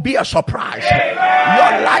life will be a surprise.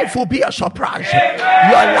 Your life will be a surprise.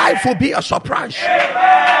 Your life will be a surprise.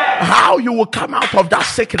 How you will come out of that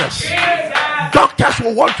sickness. Doctors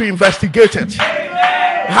will want to investigate it.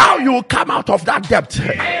 How you will come out of that debt.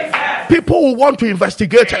 People will want to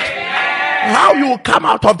investigate it. How you will come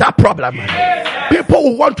out of that problem. People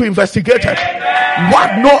will want to investigate it.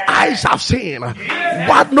 What no eyes have seen.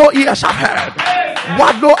 What no ears have heard.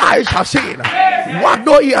 What no eyes have seen. What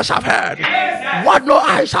no ears have heard. What no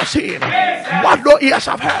eyes have seen. What no ears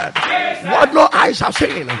have heard. What no eyes have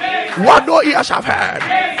seen. What no ears have heard.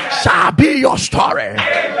 Shall be your story.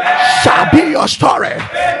 Shall be your story.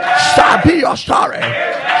 Shall be your story.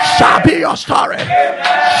 Shall be your story.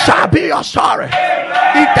 Shall be your story.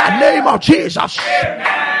 In the name of Jesus.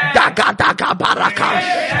 Daga daga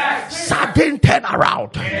barakas. Sudden turn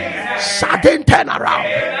around. Sudden turn around.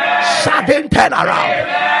 Sudden turn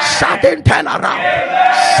around. Sudden turn around.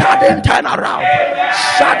 Sudden turn around.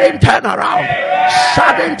 Sudden turn around.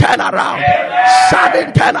 Sudden turn around.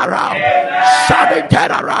 Sudden turn around. Sudden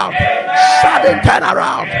turn around. Sudden turn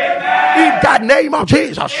around. In the name of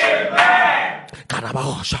Jesus.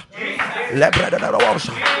 Karabaosha.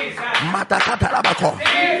 Lebrederaosha. Matakatalabako.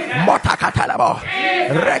 Motakatalabo.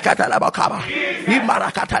 Rekatalabakaba.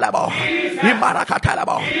 Imarakatalabo.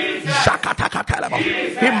 Imarakatalabo. Zakatakatalabo.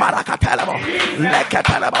 Imarakatalabo.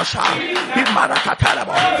 Lekatalabosha.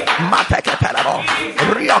 Imarakatalabo. Matekatalabo.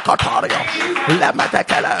 Riokotorio.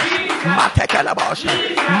 Lematekele. Matekelabosha.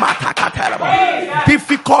 Matakatalabo.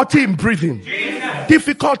 Difficulty in breathing.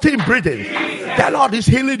 Difficulty in breathing. The Lord is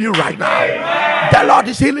healing you right now. The Lord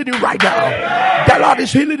is healing you right now. The Lord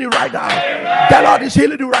is healing you right now. The Lord is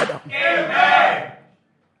healing you right now. Amen.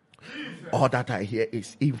 All that I hear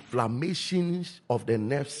is inflammations of the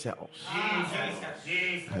nerve cells.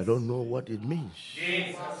 Jesus. I don't know what it means.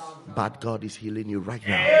 Jesus. But God is healing you right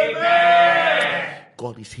now. Amen.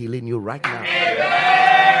 God is healing you right now.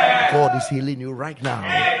 Amen. God is healing you right now.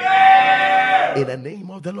 Amen. In the name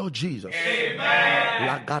of the Lord Jesus.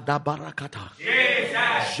 Lagada barakata.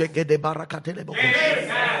 Jegede barakatelebo.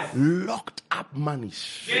 Locked up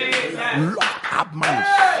monies. Locked up monies.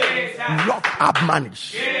 Locked up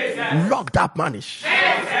monies. Locked up monies.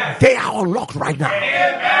 They are unlocked right now.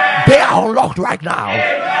 They are unlocked right now.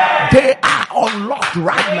 They are unlocked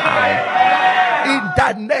right now. In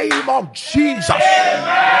the name of Jesus.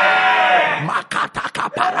 Makataka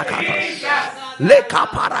parakatas. Leka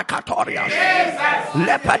parakatorias.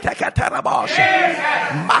 Lepateketerabos.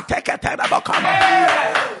 Mateketerabokama.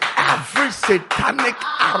 Every satanic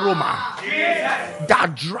aroma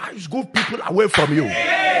that drives good people away from you.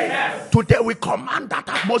 Today we command that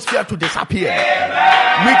atmosphere to disappear.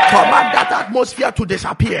 We command that atmosphere to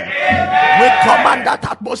disappear. We command that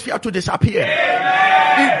atmosphere to disappear.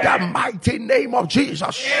 In the mighty name of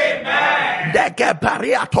Jesus.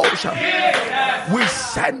 We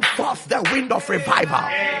send forth the wind of revival.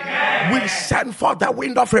 We send forth the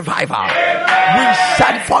wind of revival. We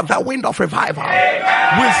send forth the wind of revival.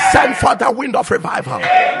 We send forth the wind of revival.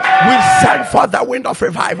 We send forth the wind of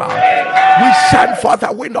revival. We send forth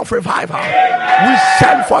the wind of revival. We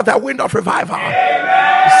send forth the wind of revival.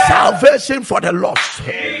 Salvation for the lost.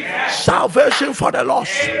 Salvation for the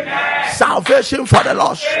lost. Salvation for the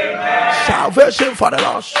lost. Salvation for the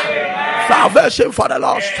lost. Salvation for the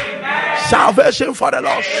lost. Salvation for the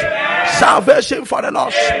lost. Salvation for the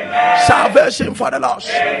lost. Salvation for the lost.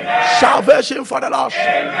 Salvation for the lost.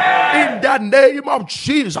 In the name of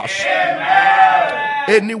Jesus.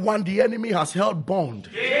 Anyone the enemy has held bound.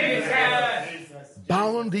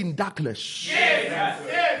 Bound in darkness.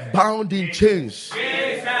 Bound in chains.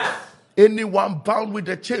 Anyone bound with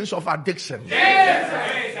the chains of addiction.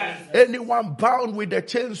 Anyone bound with the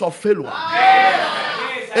chains of failure.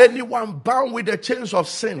 Anyone bound with the chains of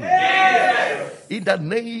sin. In the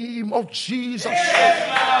name of Jesus.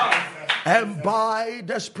 And by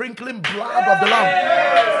the sprinkling blood of the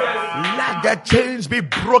Lamb, let the chains be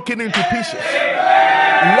broken into pieces.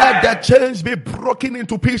 Let the chains be broken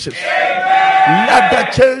into pieces. Let the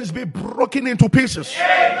chains be broken into pieces.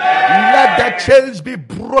 Let the chains be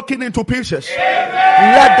broken into pieces.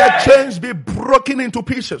 Let the chains be broken into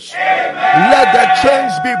pieces. Let the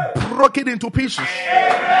chains be broken into pieces.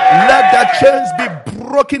 Let the chains be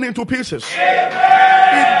broken into pieces. In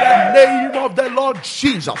the name of the Lord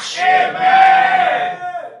Jesus.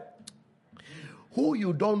 Who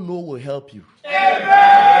you don't know will help you.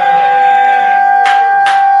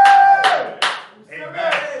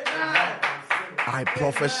 I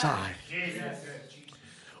prophesy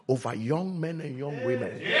over young men and young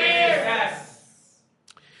women.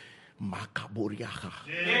 Makaburiaka.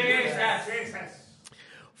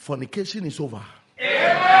 Fornication is over.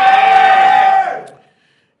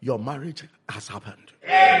 Your marriage has happened.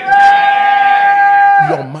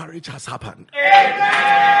 Your marriage has happened.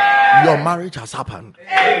 Your marriage has happened.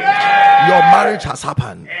 Your marriage has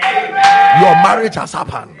happened. Your marriage has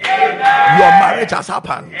happened. Your marriage has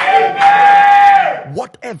happened.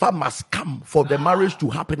 Whatever must come for the marriage to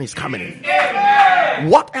happen is coming.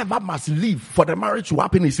 Whatever must leave for the marriage to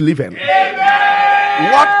happen is leaving.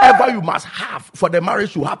 Whatever you must have for the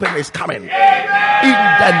marriage to happen is coming. In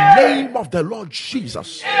the name of the Lord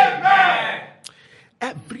Jesus.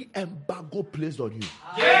 Every embargo placed on you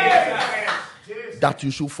that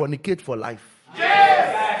you should fornicate for life,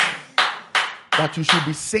 that you should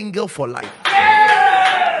be single for life,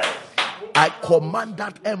 I command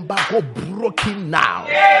that embargo broken now.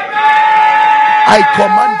 I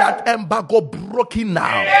command that embargo broken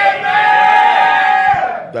now.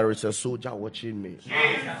 There is a soldier watching me.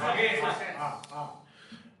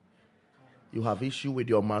 You have issue with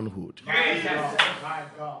your manhood. My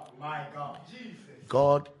God.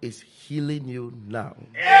 God is healing you now.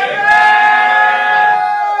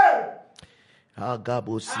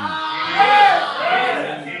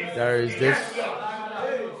 There is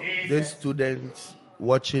this student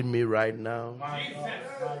watching me right now. My God.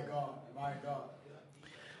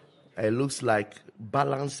 It looks like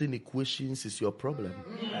balancing equations is your problem.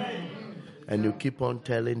 And you keep on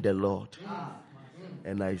telling the Lord.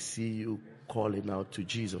 And I see you calling out to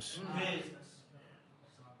Jesus.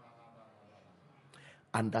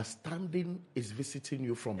 Understanding is visiting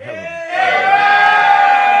you from heaven.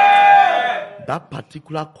 That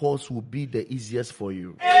particular course will be the easiest for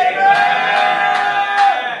you.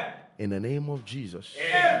 In the name of Jesus.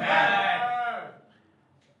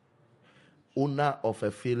 Owner of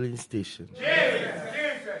a filling station.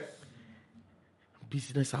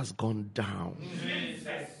 Business has gone down.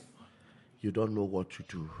 You don't know what to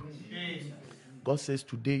do. God says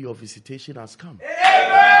today your visitation has come.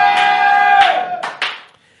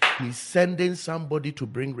 He's sending somebody to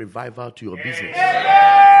bring revival to your business.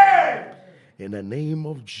 In the name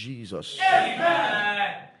of Jesus.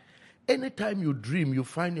 Anytime you dream, you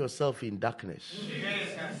find yourself in darkness.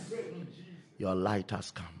 Your light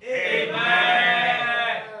has come.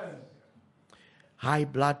 High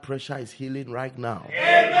blood pressure is healing right now.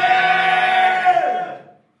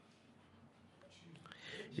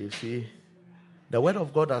 You see, the word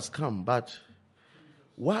of God has come, but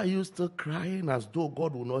why are you still crying as though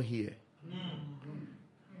God will not hear?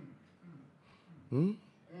 You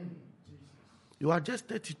are just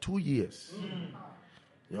 32 years.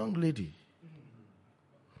 Young lady.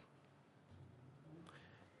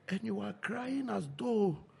 And you are crying as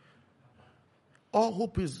though all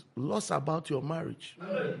hope is lost about your marriage.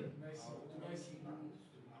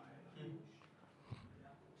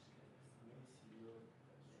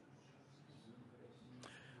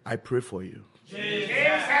 I pray for you.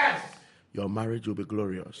 Jesus. Your marriage will be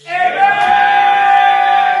glorious.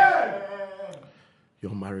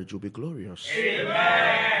 Your marriage will be glorious.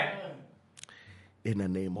 In the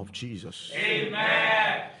name of Jesus.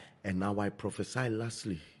 And now I prophesy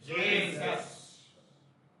lastly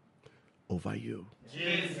over you.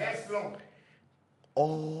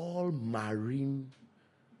 All marine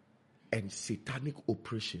and satanic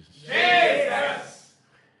operations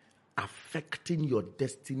affecting your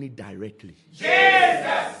destiny directly,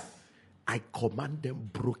 I command them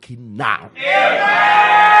broken now.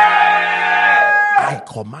 I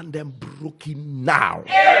command them broken now.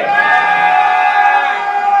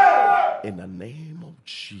 In the name of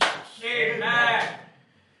Jesus.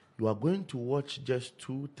 You are going to watch just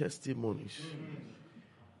 2 testimonies.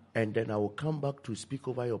 And then I will come back to speak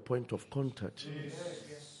over your point of contact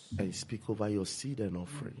and speak over your seed and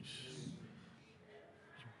offerings.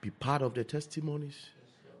 Be part of the testimonies.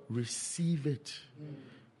 Receive it.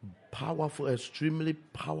 Powerful, extremely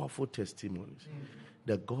powerful testimonies.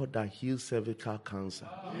 The God that heals cervical cancer.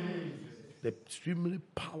 The extremely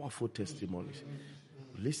powerful testimonies.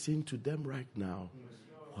 Listen to them right now.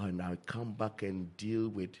 And I'll come back and deal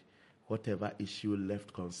with whatever issue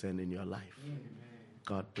left concerning your life.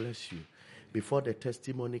 God bless you. Before the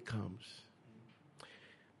testimony comes,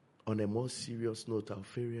 on a more serious note,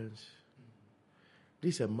 Alpharians,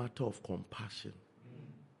 this is a matter of compassion.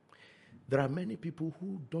 There are many people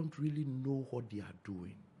who don't really know what they are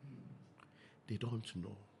doing. They don't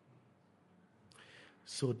know.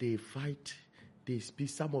 So they fight, they speak.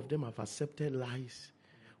 Some of them have accepted lies.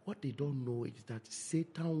 What they don't know is that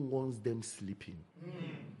Satan wants them sleeping.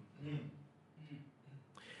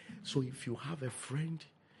 So if you have a friend,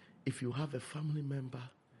 if you have a family member,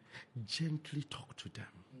 gently talk to them.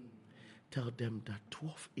 Tell them that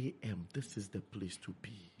 12 a.m., this is the place to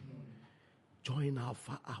be. Join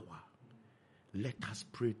Alpha Hour. Let us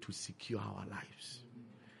pray to secure our lives.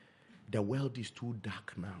 The world is too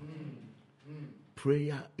dark now.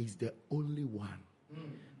 Prayer is the only one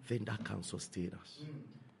thing that can sustain us.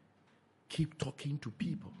 Keep talking to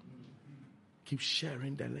people. Keep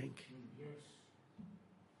sharing the link.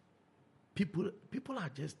 People are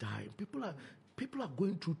just dying. People are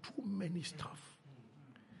going through too many stuff.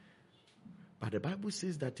 But the Bible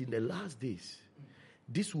says that in the last days,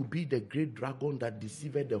 this will be the great dragon that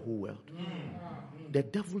deceived the whole world. The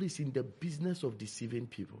devil is in the business of deceiving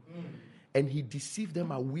people. And he deceives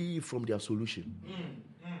them away from their solution.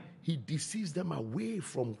 He deceives them away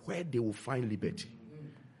from where they will find liberty.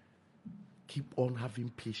 Keep on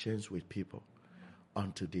having patience with people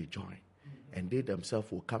until they join. And they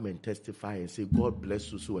themselves will come and testify and say, God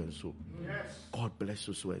bless you so and so. Yes. God bless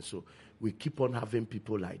you so and so. We keep on having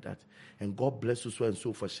people like that. And God bless you so and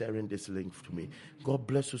so for sharing this link to me. God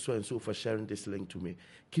bless you so and so for sharing this link to me.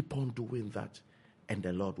 Keep on doing that. And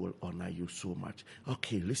the Lord will honor you so much.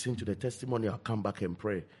 Okay, listen to the testimony. I'll come back and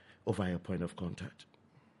pray over your point of contact.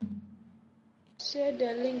 Share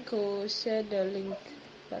the link, share the link.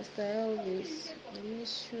 Pastor Elvis, I'm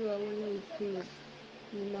sure I will improve.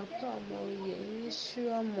 My I'm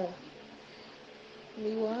sure more.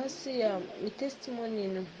 Me was see my testimony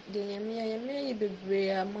no. The yami be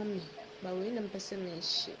brave, mommy. But we don't pass me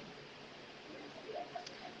shit.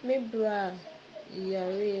 Me bra,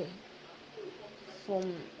 yare from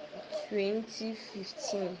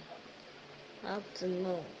 2015 up to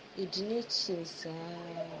now. It didn't change.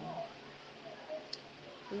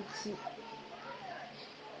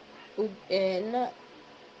 Na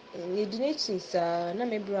yedineti saa na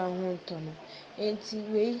me bra ho ntono enti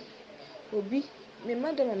wei obi me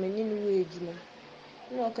madam amani no we edwuma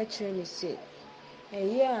na o ka kire me se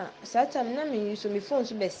a satam na me use me phone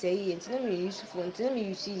so be say enti na me use phone enti na me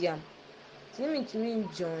use yam enti na me ntimi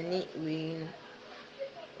join we no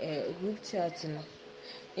group chat no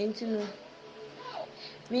enti no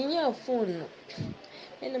me nya phone no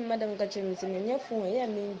ena madam ka kire me se me nya phone ya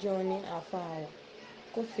me join afa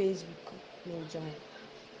ko Facebook me join.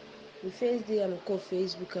 The first day I'm called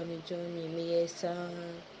Facebook and me join me yes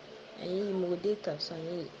and more data so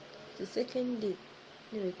the second day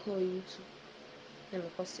let me call YouTube. Let me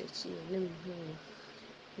call search you.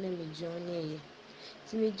 Let me join here.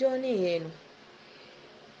 To me join here no.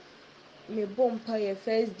 Me bompa your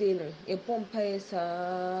first day no. A bompa is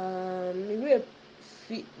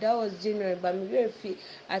me that was January but me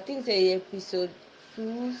I think the episode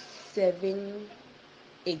 278.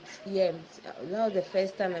 Yeah, that was the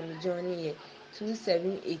first time I'm joining here.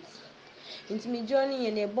 278. Into me joining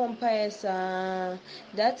in a bonfire.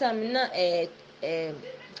 That time na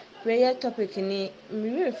prayer topic ni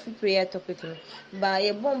me free prayer topic ni. But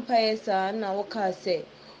a bonfire na waka say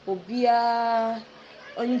obia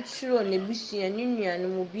ɔntwerɛ n'abusua ne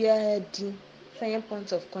nuanom obiara din fa yɛ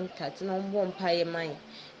point of contact na ɔmbɔ mpaeɛ ma yɛ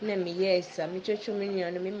na meyɛɛ saa metwerɛtwerɛ me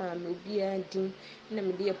nuanom me maame obiara din na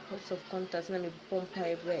mede yɛ point of contact na mebɔ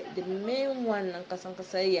mpaeɛ brɛ the main one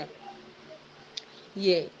ankasa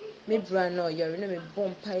yɛ me bra na ɔyare na mebɔ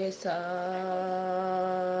mpaeɛ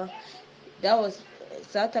saa that was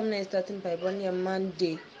saa time na starting mpaeɛbɔ no yɛ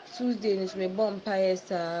Monday. Tuesday nso mebɔ mpaeɛ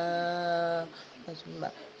saa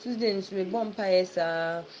Tuesday nso mebɔ mpaeɛ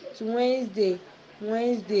saa to Wednesday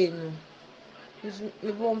no nso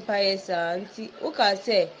mebɔ mpaeɛ saa nti woka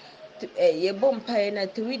sɛ yɛbɔ mpaeɛ na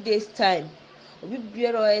 3 days time obi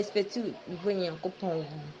biara ɔ expect bɔ Nyankopɔn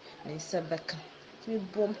ho ne nsa bɛka nti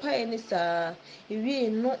mebɔ mpaeɛ ne saa ewie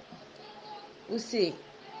no wose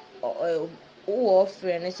wowɔ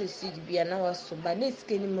ɔfrɛ no sɛ seed bia na waso ba na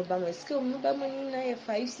sika ni mo ba ma sika mo ba ma ni na yɛ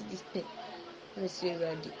 5 cedis pɛ na sɛ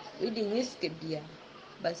Awurade wede nyɛ sika bia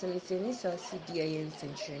ba sɛ mesɛ ne saa seed a yɛ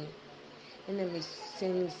nsɛnkyerɛnne ɛna mesɛ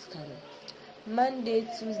ne sika no Monday,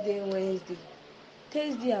 Tuesday, Wednesday,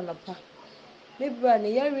 Thursday anɔpa me bra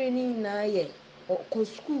ne yare ne nyinaa yɛ ɔkɔ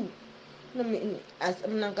school na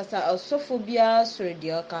nankasa asɔfo biara sɔre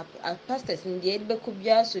deɛ ɔka pastors ne deɛ ɛbɛkɔ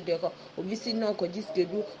biara sɔre deɛ ɔka obi si na ɔkɔgye sika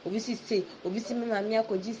du obi si se obi si me maame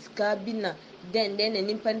akɔgye sika bi na den na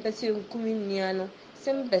nipa sɛ nkum nnua no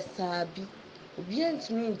sɛm bɛsaa bi obiara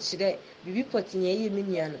ntumi nkyerɛ bibi pɔte nyɛ yɛ me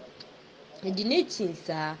nua no ɛdi n'akyi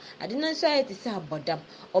saa ade no nso ayɛ te sɛ abɔdam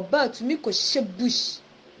ɔbaa tumi kɔhyɛ bush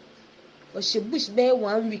ɔhyɛ bush bɛyɛ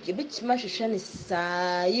 1 week ebɛtumi ahwehwɛ ne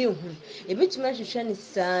saa yɛhu ebɛtumi ahwehwɛ ne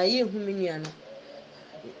saa yɛhu me nua no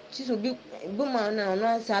kyisɛ obi boma na ɔno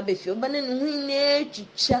ansa abɛfie ɔba na ne ho nyinaa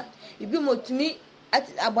twitwa ebi mo tumi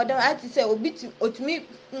abɔdam ate sɛ obi otumi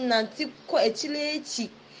nante kɔ akyire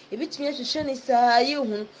ebɛtumi ahwehwɛ ne saa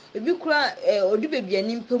yɛhu ebi kura ɔde baabi a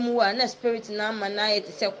nimpa mu a na spirit na ama na ayɛ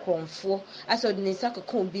te sɛ krɔmfoɔ asɛ ɔde ne nsa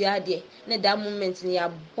kɔka obi adeɛ na that moment ne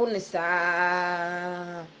yɛabɔ ne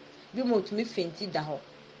saa bi mo otumi fenti da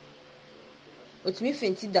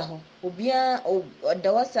hɔ obiara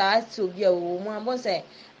ɔda hɔ saa ate obi a wɔwɔ mu abɔ sɛ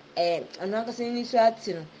ɔno ankasa ne so ate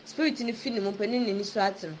no spirit ne fi ne mu pɛ ne n'ani so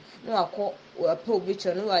ate no na wakɔ wapɛ obi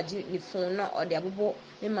kyerɛ no wagye ne phone na ɔde abobɔ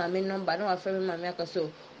me maame number na wafrɛ me maame aka so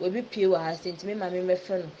wɔbi pie wɔ ha sɛ nti me maame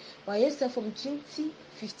mɛfrɛ no wayɛ sa from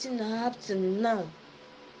 2015 na up till now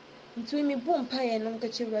nti me bɔ mpaeɛ no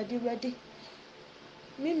nkakyɛ Awurade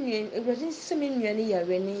me nua Awurade nsɛ me nua ne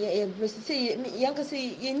yare ne yɛ sɛ yɛnkasa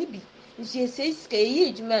yɛni bi nti yɛsɛ sika yɛyɛ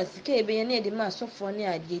adwuma sika yɛbɛyɛ na yɛde ma asɔfoɔ ne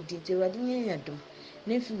adeɛ di nti Awurade nyɛ yɛadom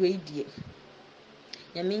na mfi wei die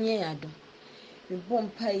nyame nyɛ yɛadom me bɔ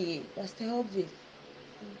mpaeɛ Pastor Elvis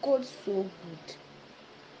God so good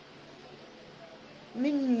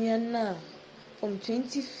me nua na from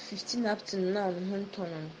 2015 up to now no ho ntɔ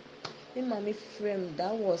no me maame frɛ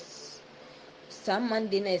that was some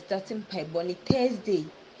Monday na starting mpaebɔ ne Thursday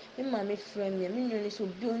me maame frɛ me nua ne so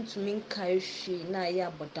obi ontumi nkae hwee na ayɛ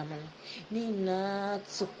abɔdam no ne nyinaa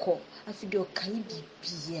te kɔ afi de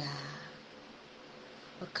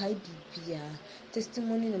ɔkae biribiara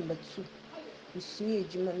testimony number 2 mesua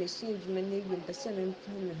adwuma na ewie mpɛ sɛ mempɔ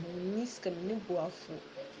me ho ni sika me ne boafo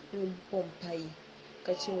ne bɔ mpaeɛ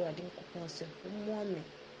ka kyerɛ Awurade nkɔpɔn sɛ mmoa me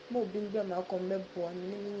ma obi mbra me akɔ mbɛboa me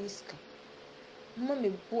ne menye sika mma me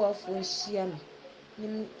boafo nhyia me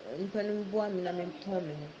ne mpa no mboa me na mempɔn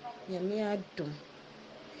me ho nyame adom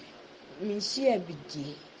menhyia bi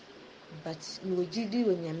die but mewɔ gyidi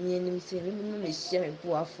wɔ nyame anim sɛ mebɛma mehyia me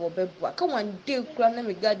boafo bɛboa ka one day kora na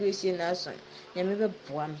me graduation na aso nyame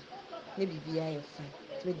bɛboa me na biribiara yɛ fine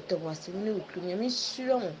meda wo ase ne wo kurom nyame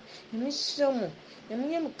hyira mo nyame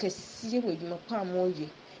yɛ mo kɛseɛ wɔ adwuma pa a moyɛ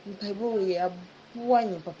mpaebɔ wɔ yɛ aboa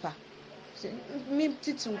nyɛ papa me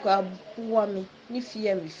titi nkɔ aboa me ne fie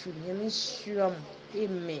a mefiri nyame hyira mo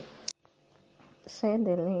amen. Share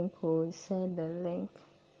the link, share the link.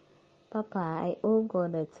 Papa, I owe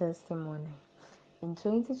God a testimony. In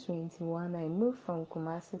 2021, I moved from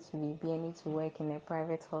Kumasi to Bibiani to work in a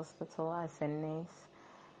private hospital as a nurse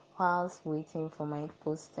whilst waiting for my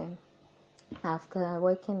posting. After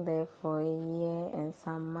working there for a year and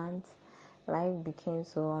some months, life became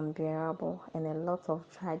so unbearable and a lot of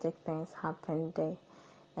tragic things happened there.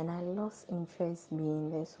 And I lost interest being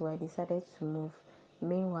there, so I decided to move.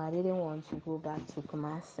 Meanwhile, I didn't want to go back to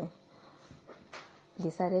Kumasi.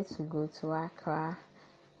 Decided to go to Accra,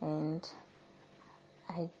 and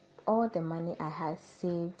all the money I had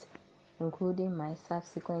saved, including my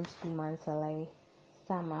subsequent 2 months salary,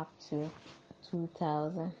 sum up to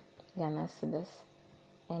 2,000 Ghana cedis,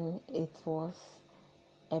 and it was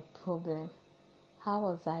a problem. How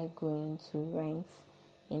was I going to rent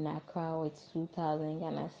in Accra with 2,000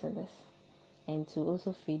 Ghana cedis? and to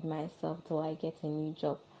also feed myself till I get a new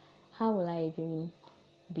job. How will I even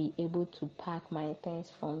be able to pack my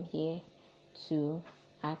things from here to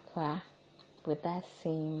Accra with that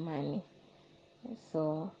same money?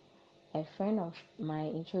 So a friend of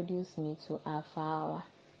mine introduced me to Alpha Hour,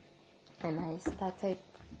 and I started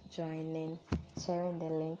joining, sharing the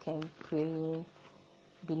link and praying,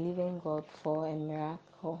 believing God for a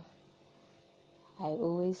miracle. I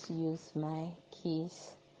always use my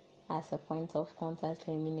keys as a point of contact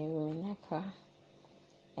when I'm in a room in Accra.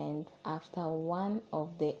 And after one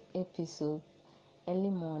of the episodes, early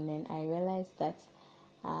morning, I realized that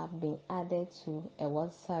I've been added to a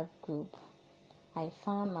WhatsApp group. I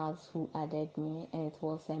found out who added me, and it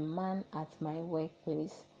was a man at my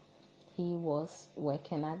workplace. He was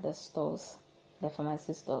working at the stores, the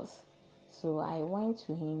pharmacy stores. So I went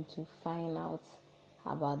to him to find out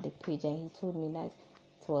about the page, and he told me that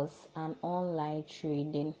it was an online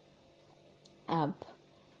trading app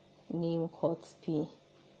named Cotsp,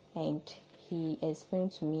 and he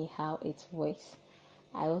explained to me how it works.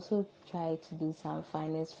 I also tried to do some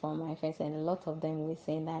finance for my friends, and a lot of them were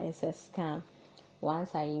saying that it's a scam.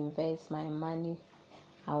 Once I invest my money,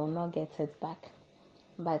 I will not get it back.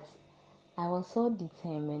 But I was so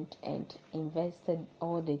determined and invested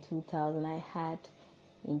all the 2,000 I had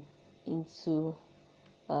into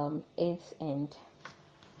it, and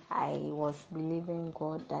I was believing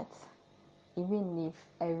God that even if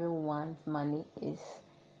everyone's money is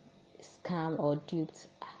scam or duped,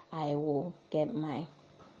 I will get mine.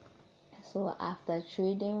 So after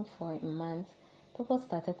trading for a month, people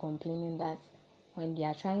started complaining that when they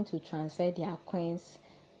are trying to transfer their coins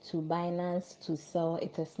to Binance to sell,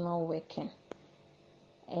 it is not working.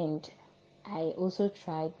 And I also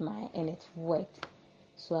tried mine, and it worked.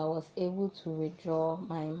 So I was able to withdraw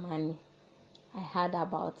my money. I had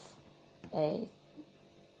about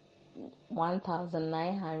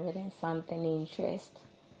 1,900 and something interest,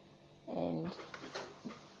 and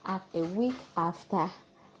a week after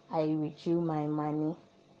I withdrew my money,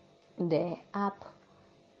 the app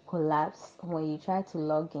collapsed. When you try to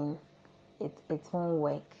log in, it won't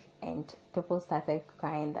work, and people started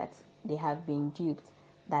crying that they have been duped,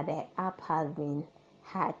 that the app has been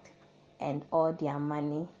hacked and all their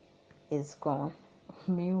money is gone.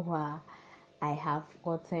 Meanwhile, I have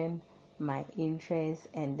gotten my interest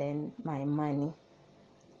and then my money.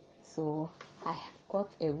 So I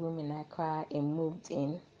got a room in Accra and moved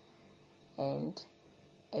in, and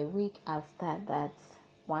a week after that,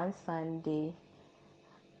 one Sunday,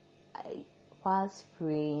 whilst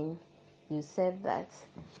praying, you said that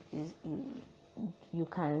you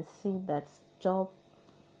can see that job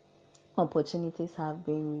opportunities have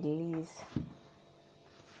been released,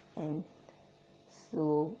 and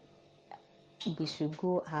so we should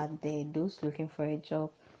go out there. Those looking for a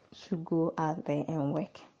job should go out there and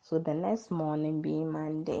work. So the next morning, being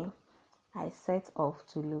Monday, I set off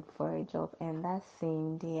to look for a job, and that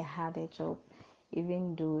same day I had a job.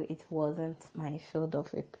 Even though it wasn't my field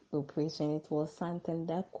of operation, it was something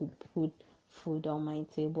that could put food on my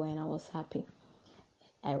table, and I was happy.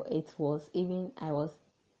 It was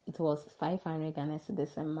 500 Ghana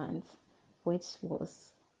cedis a month, which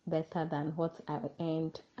was better than what I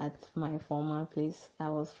earned at my former place.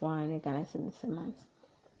 That was 400 Ghana cedis a month.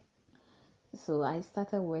 So I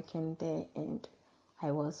started working there, and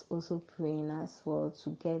I was also praying as well to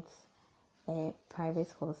get a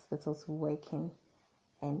private hospital to work in.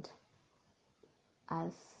 And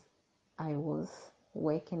as I was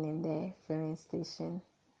working in the filling station,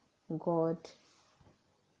 God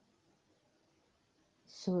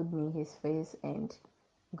showed me his face and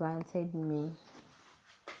granted me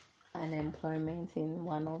an employment in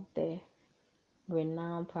one of the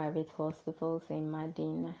renowned private hospitals in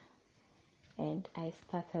Medina, and I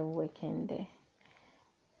started working there.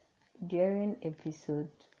 During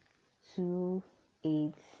episode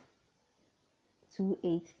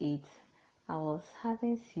 288, I was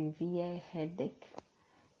having severe headache.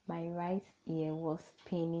 My right ear was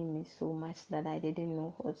paining me so much that I didn't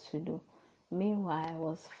know what to do. Meanwhile, I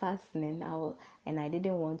was fasting, and I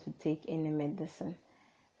didn't want to take any medicine.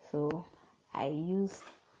 So I used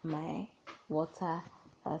my water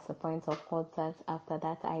as a point of contact. After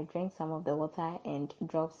that, I drank some of the water and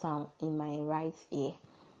dropped some in my right ear.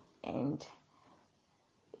 And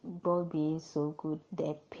God being so good,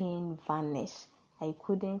 the pain vanished. I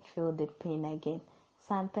couldn't feel the pain again.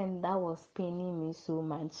 Something that was paining me so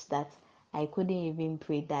much that I couldn't even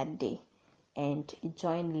pray that day. And it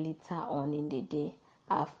joined later on in the day.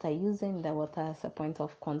 After using the water as a point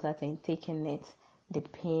of contact and taking it, the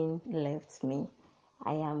pain left me.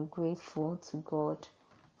 I am grateful to God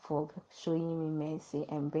for showing me mercy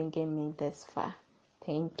and bringing me this far.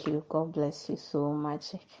 Thank you. God bless you so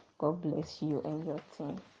much. God bless you and your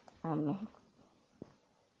team. Amen.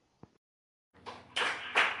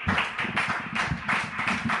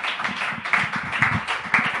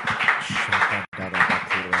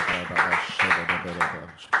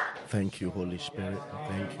 Thank you, Holy Spirit.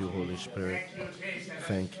 Thank you, Holy Spirit.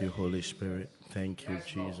 Thank you, Holy Spirit. Thank you,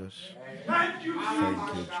 Jesus. Thank you,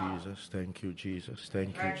 Jesus. Thank you, Jesus.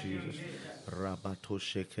 Thank you, Jesus. Rabato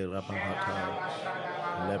sheke rabahata.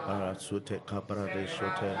 Lebaratsute kabrade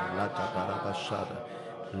shote lakadarabashada.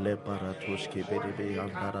 Lebaratuski bedibi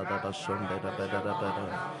andaradabashonde da beda.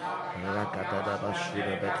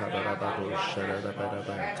 Rakadadabashuda bekadarabado shada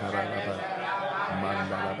beda karababa.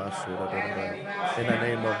 In the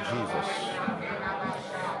name of Jesus.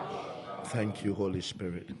 Thank you, Holy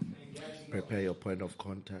Spirit. Prepare your point of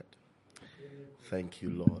contact. Thank you,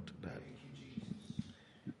 Lord, that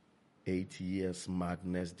 8 years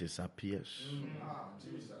madness disappears.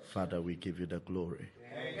 Father, we give you the glory.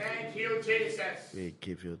 Thank you, Jesus. We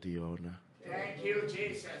give you the honor. Thank you,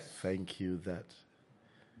 Jesus. Thank you that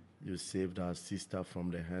you saved our sister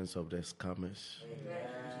from the hands of the scammers.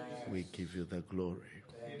 We give you the glory.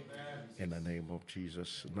 In the name of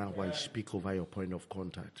Jesus. Now I speak over your point of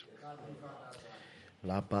contact.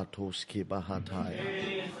 Labatoski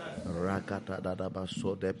Bahataya Rakata Dadaba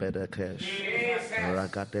Sode Bedekesh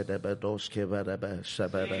Rakate de Bedoske Vedebe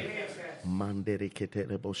Sebede Mandiri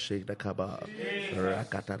Keterebo Shigda Kaba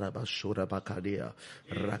Rakata Basura Bakadia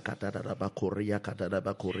Rakata Bakuria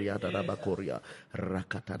Kataba Kuria Dadabakuria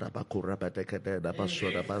Rakata Bakura Bedekade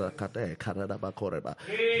Basura Barakate Kanada Bakoreba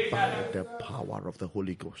by the power of the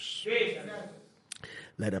Holy Ghost.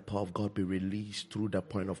 Let the power of God be released through the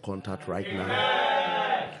point of contact right now.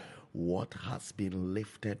 What has been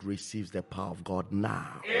lifted receives the power of God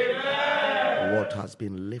now. Amen. What has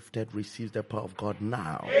been lifted receives the power of God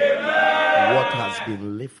now. Amen. What has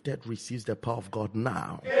been lifted receives the power of God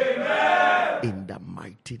now. Amen. In the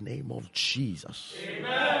mighty name of Jesus.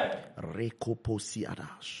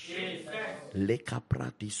 Rekoposiadash.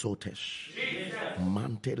 Lekapratisotesh.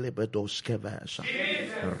 Mantelebedoskevesha.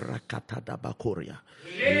 Rakatada Bakoria.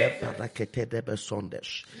 Leparakete de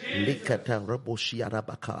Besondesh. Likata Reboshiara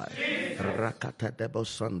Bakai. Rakata de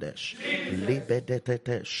Besondesh.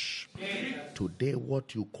 Libedetetesh. Today,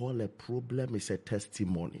 what you call a problem is a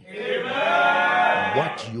testimony. Amen.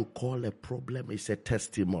 What you call a problem is a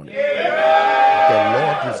testimony. Amen. The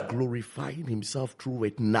Lord is glorifying himself through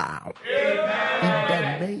it now. Amen. In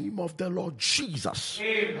the name of the Lord Jesus.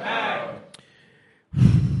 Amen.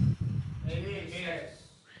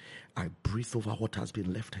 I breathe over what has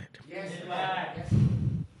been lifted. Yes,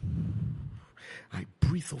 I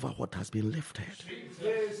breathe over what has been lifted.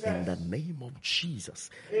 Jesus. In the name of Jesus.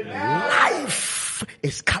 Amen. Life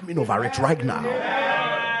is coming over it right now.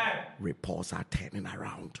 Amen. Reports are turning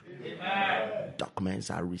around. Amen. Documents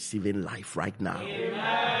are receiving life right now.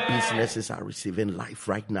 Amen. Businesses are receiving life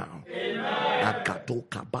right now.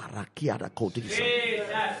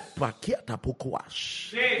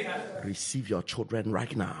 Receive your children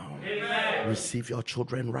right now. Amen. Receive your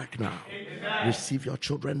children right now. Amen. Receive your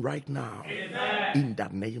children right now. Amen. In the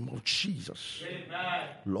name of Jesus. Amen.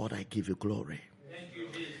 Lord, I give you glory. Thank you,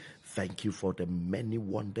 Jesus. Thank you for the many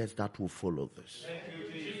wonders that will follow this. Thank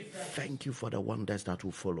you, Jesus. Thank you for the wonders that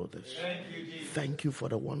will follow this. Thank you, Jesus. Thank you for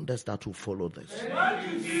the wonders that will follow this.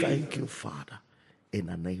 Thank you, Father. In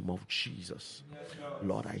the name of Jesus. Yes,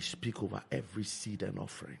 Lord, I speak over every seed and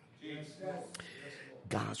offering.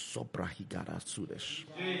 God,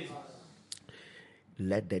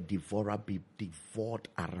 let the devourer be devoured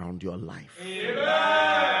around your life.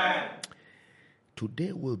 Amen.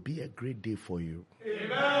 Today will be a great day for you.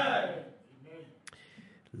 Amen.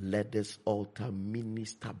 Let this altar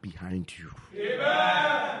minister behind you.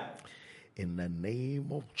 Amen. In the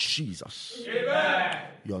name of Jesus. Amen.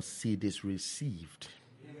 Your seed is received.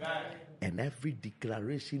 Amen. And every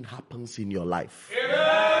declaration happens in your life.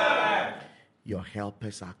 Amen. Your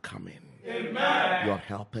helpers are coming. Amen. Your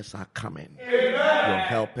helpers are coming. Amen. Your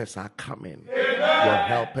helpers are coming. Amen. Your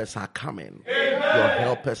helpers are coming. Amen. Your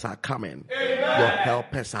helpers are coming. Amen. Your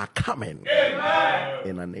helpers are coming. Amen.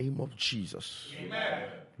 In the name of Jesus. Amen.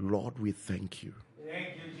 Lord, we thank you.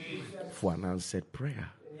 Thank you, Jesus. For an answered prayer.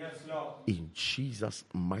 Yes, Lord. In Jesus'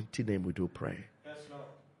 mighty name we do pray. Yes, Lord.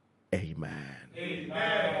 Amen.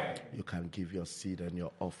 Amen. You can give your seed and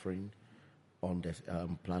your offering on the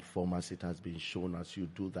platform as it has been shown. As you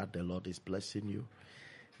do that, the Lord is blessing you.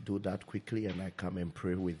 Do that quickly and I come and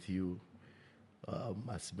pray with you.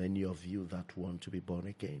 As many of you that want to be born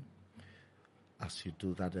again. As you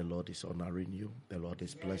do that, the Lord is honoring you. The Lord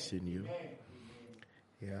is blessing you.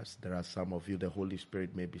 Yes, there are some of you, the Holy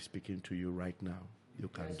Spirit may be speaking to you right now. You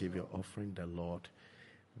can give your offering. The Lord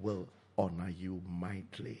will honor you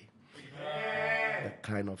mightily. The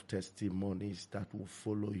kind of testimonies that will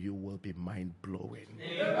follow you will be mind-blowing.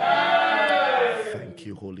 Thank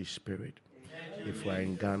you, Holy Spirit. If you are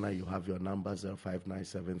in Ghana, you have your number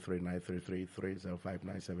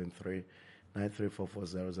 0597393333,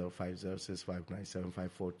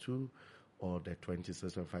 05973934400506597542, or the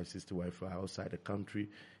 26560. If you are outside the country,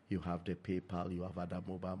 you have the PayPal, you have other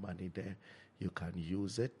mobile money there. You can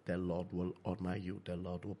use it. The Lord will honor you. The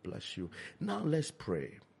Lord will bless you. Now let's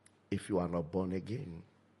pray. If you are not born again,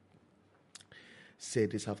 say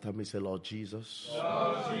this after me. Say, Lord Jesus.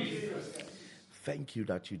 Lord Jesus. Thank you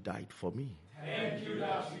that you died for me. Thank you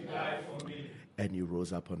that you died for me. And you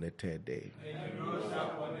rose up on the third day. And you rose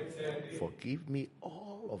up on the third day. Forgive me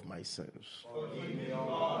all of my sins. Forgive me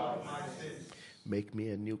all of my sins. Make me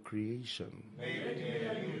a new creation. Make me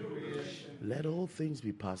a new creation. Let all things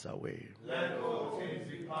be passed away. Let all things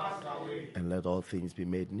be passed away. And let all things be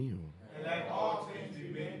made new. And let all things be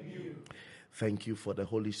made new. Thank you for the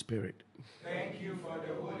Holy Spirit. Thank you for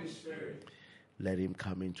the Holy Spirit. Let him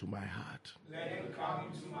come into my heart. Let him come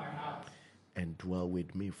into my heart. And dwell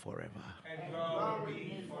with me forever. And dwell with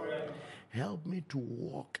me forever. Help me to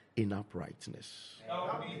walk in uprightness.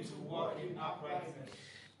 Help me to walk in uprightness.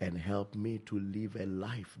 And help me to live a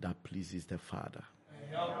life that pleases the Father. And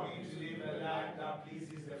help me to live a life that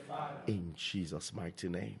pleases the Father. In Jesus' mighty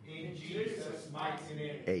name. In Jesus' mighty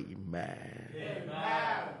name. Amen.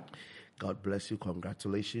 Amen. God bless you.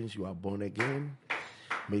 Congratulations. You are born again.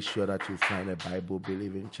 Make sure that you find a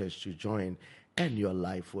Bible-believing church to join, and your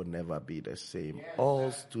life will never be the same.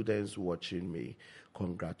 All students watching me,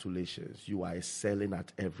 congratulations. You are excelling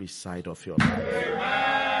at every side of your life.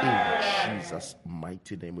 In Jesus'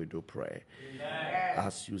 mighty name we do pray.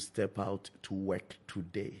 As you step out to work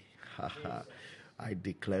today, I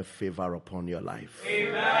declare favor upon your life.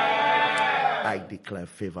 I declare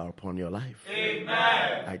favor upon your life.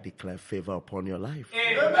 I declare favor upon your life.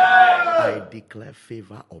 I declare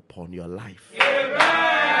favor upon your life.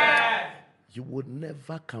 You would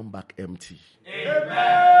never come back empty.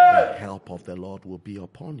 The help of the Lord will be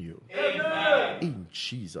upon you. In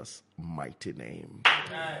Jesus' mighty name.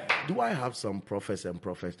 Do I have some prophets and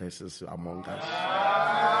prophetesses among us?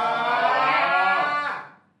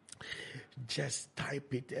 Just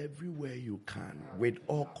type it everywhere you can with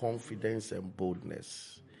all confidence and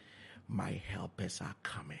boldness. My helpers are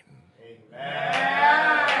coming.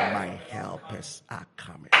 My helpers are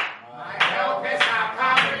coming. My helpers are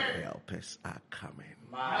coming. My helpers are coming.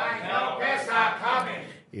 My helpers are coming.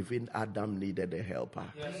 Even Adam needed a helper.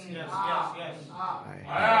 Yes. My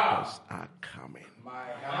helpers are coming. My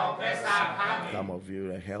helpers are coming. Some of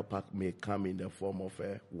you, a helper may come in the form of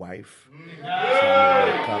a wife. Some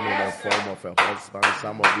may come in the form of a husband.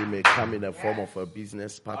 Some of you may come in the form of a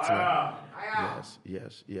business partner.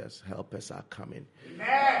 Yes. Helpers are coming.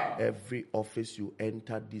 Every office you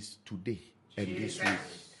enter this today and this week,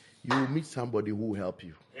 you will meet somebody who will help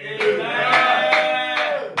you.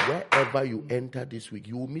 Wherever you enter this week,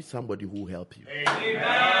 you will meet somebody who will help you.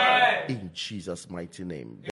 In Jesus' mighty name.